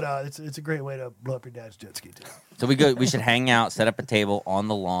 But it's a great way to blow up your dad's jet ski too. So we should hang out, set up a table on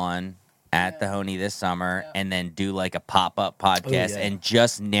the lawn at the Honey this summer, and then do like a pop-up podcast yeah. and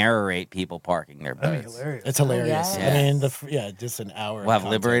just narrate people parking their That'd be boats. hilarious. It's hilarious. yeah. I mean, just an hour. We'll have of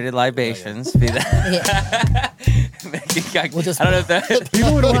content. liberated libations. Be that. We'll just I don't know if that.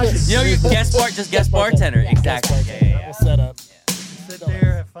 People would watch it. You know, you guest bartender. Exactly. We'll set up. Sit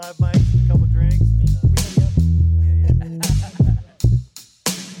there, have 5 mics.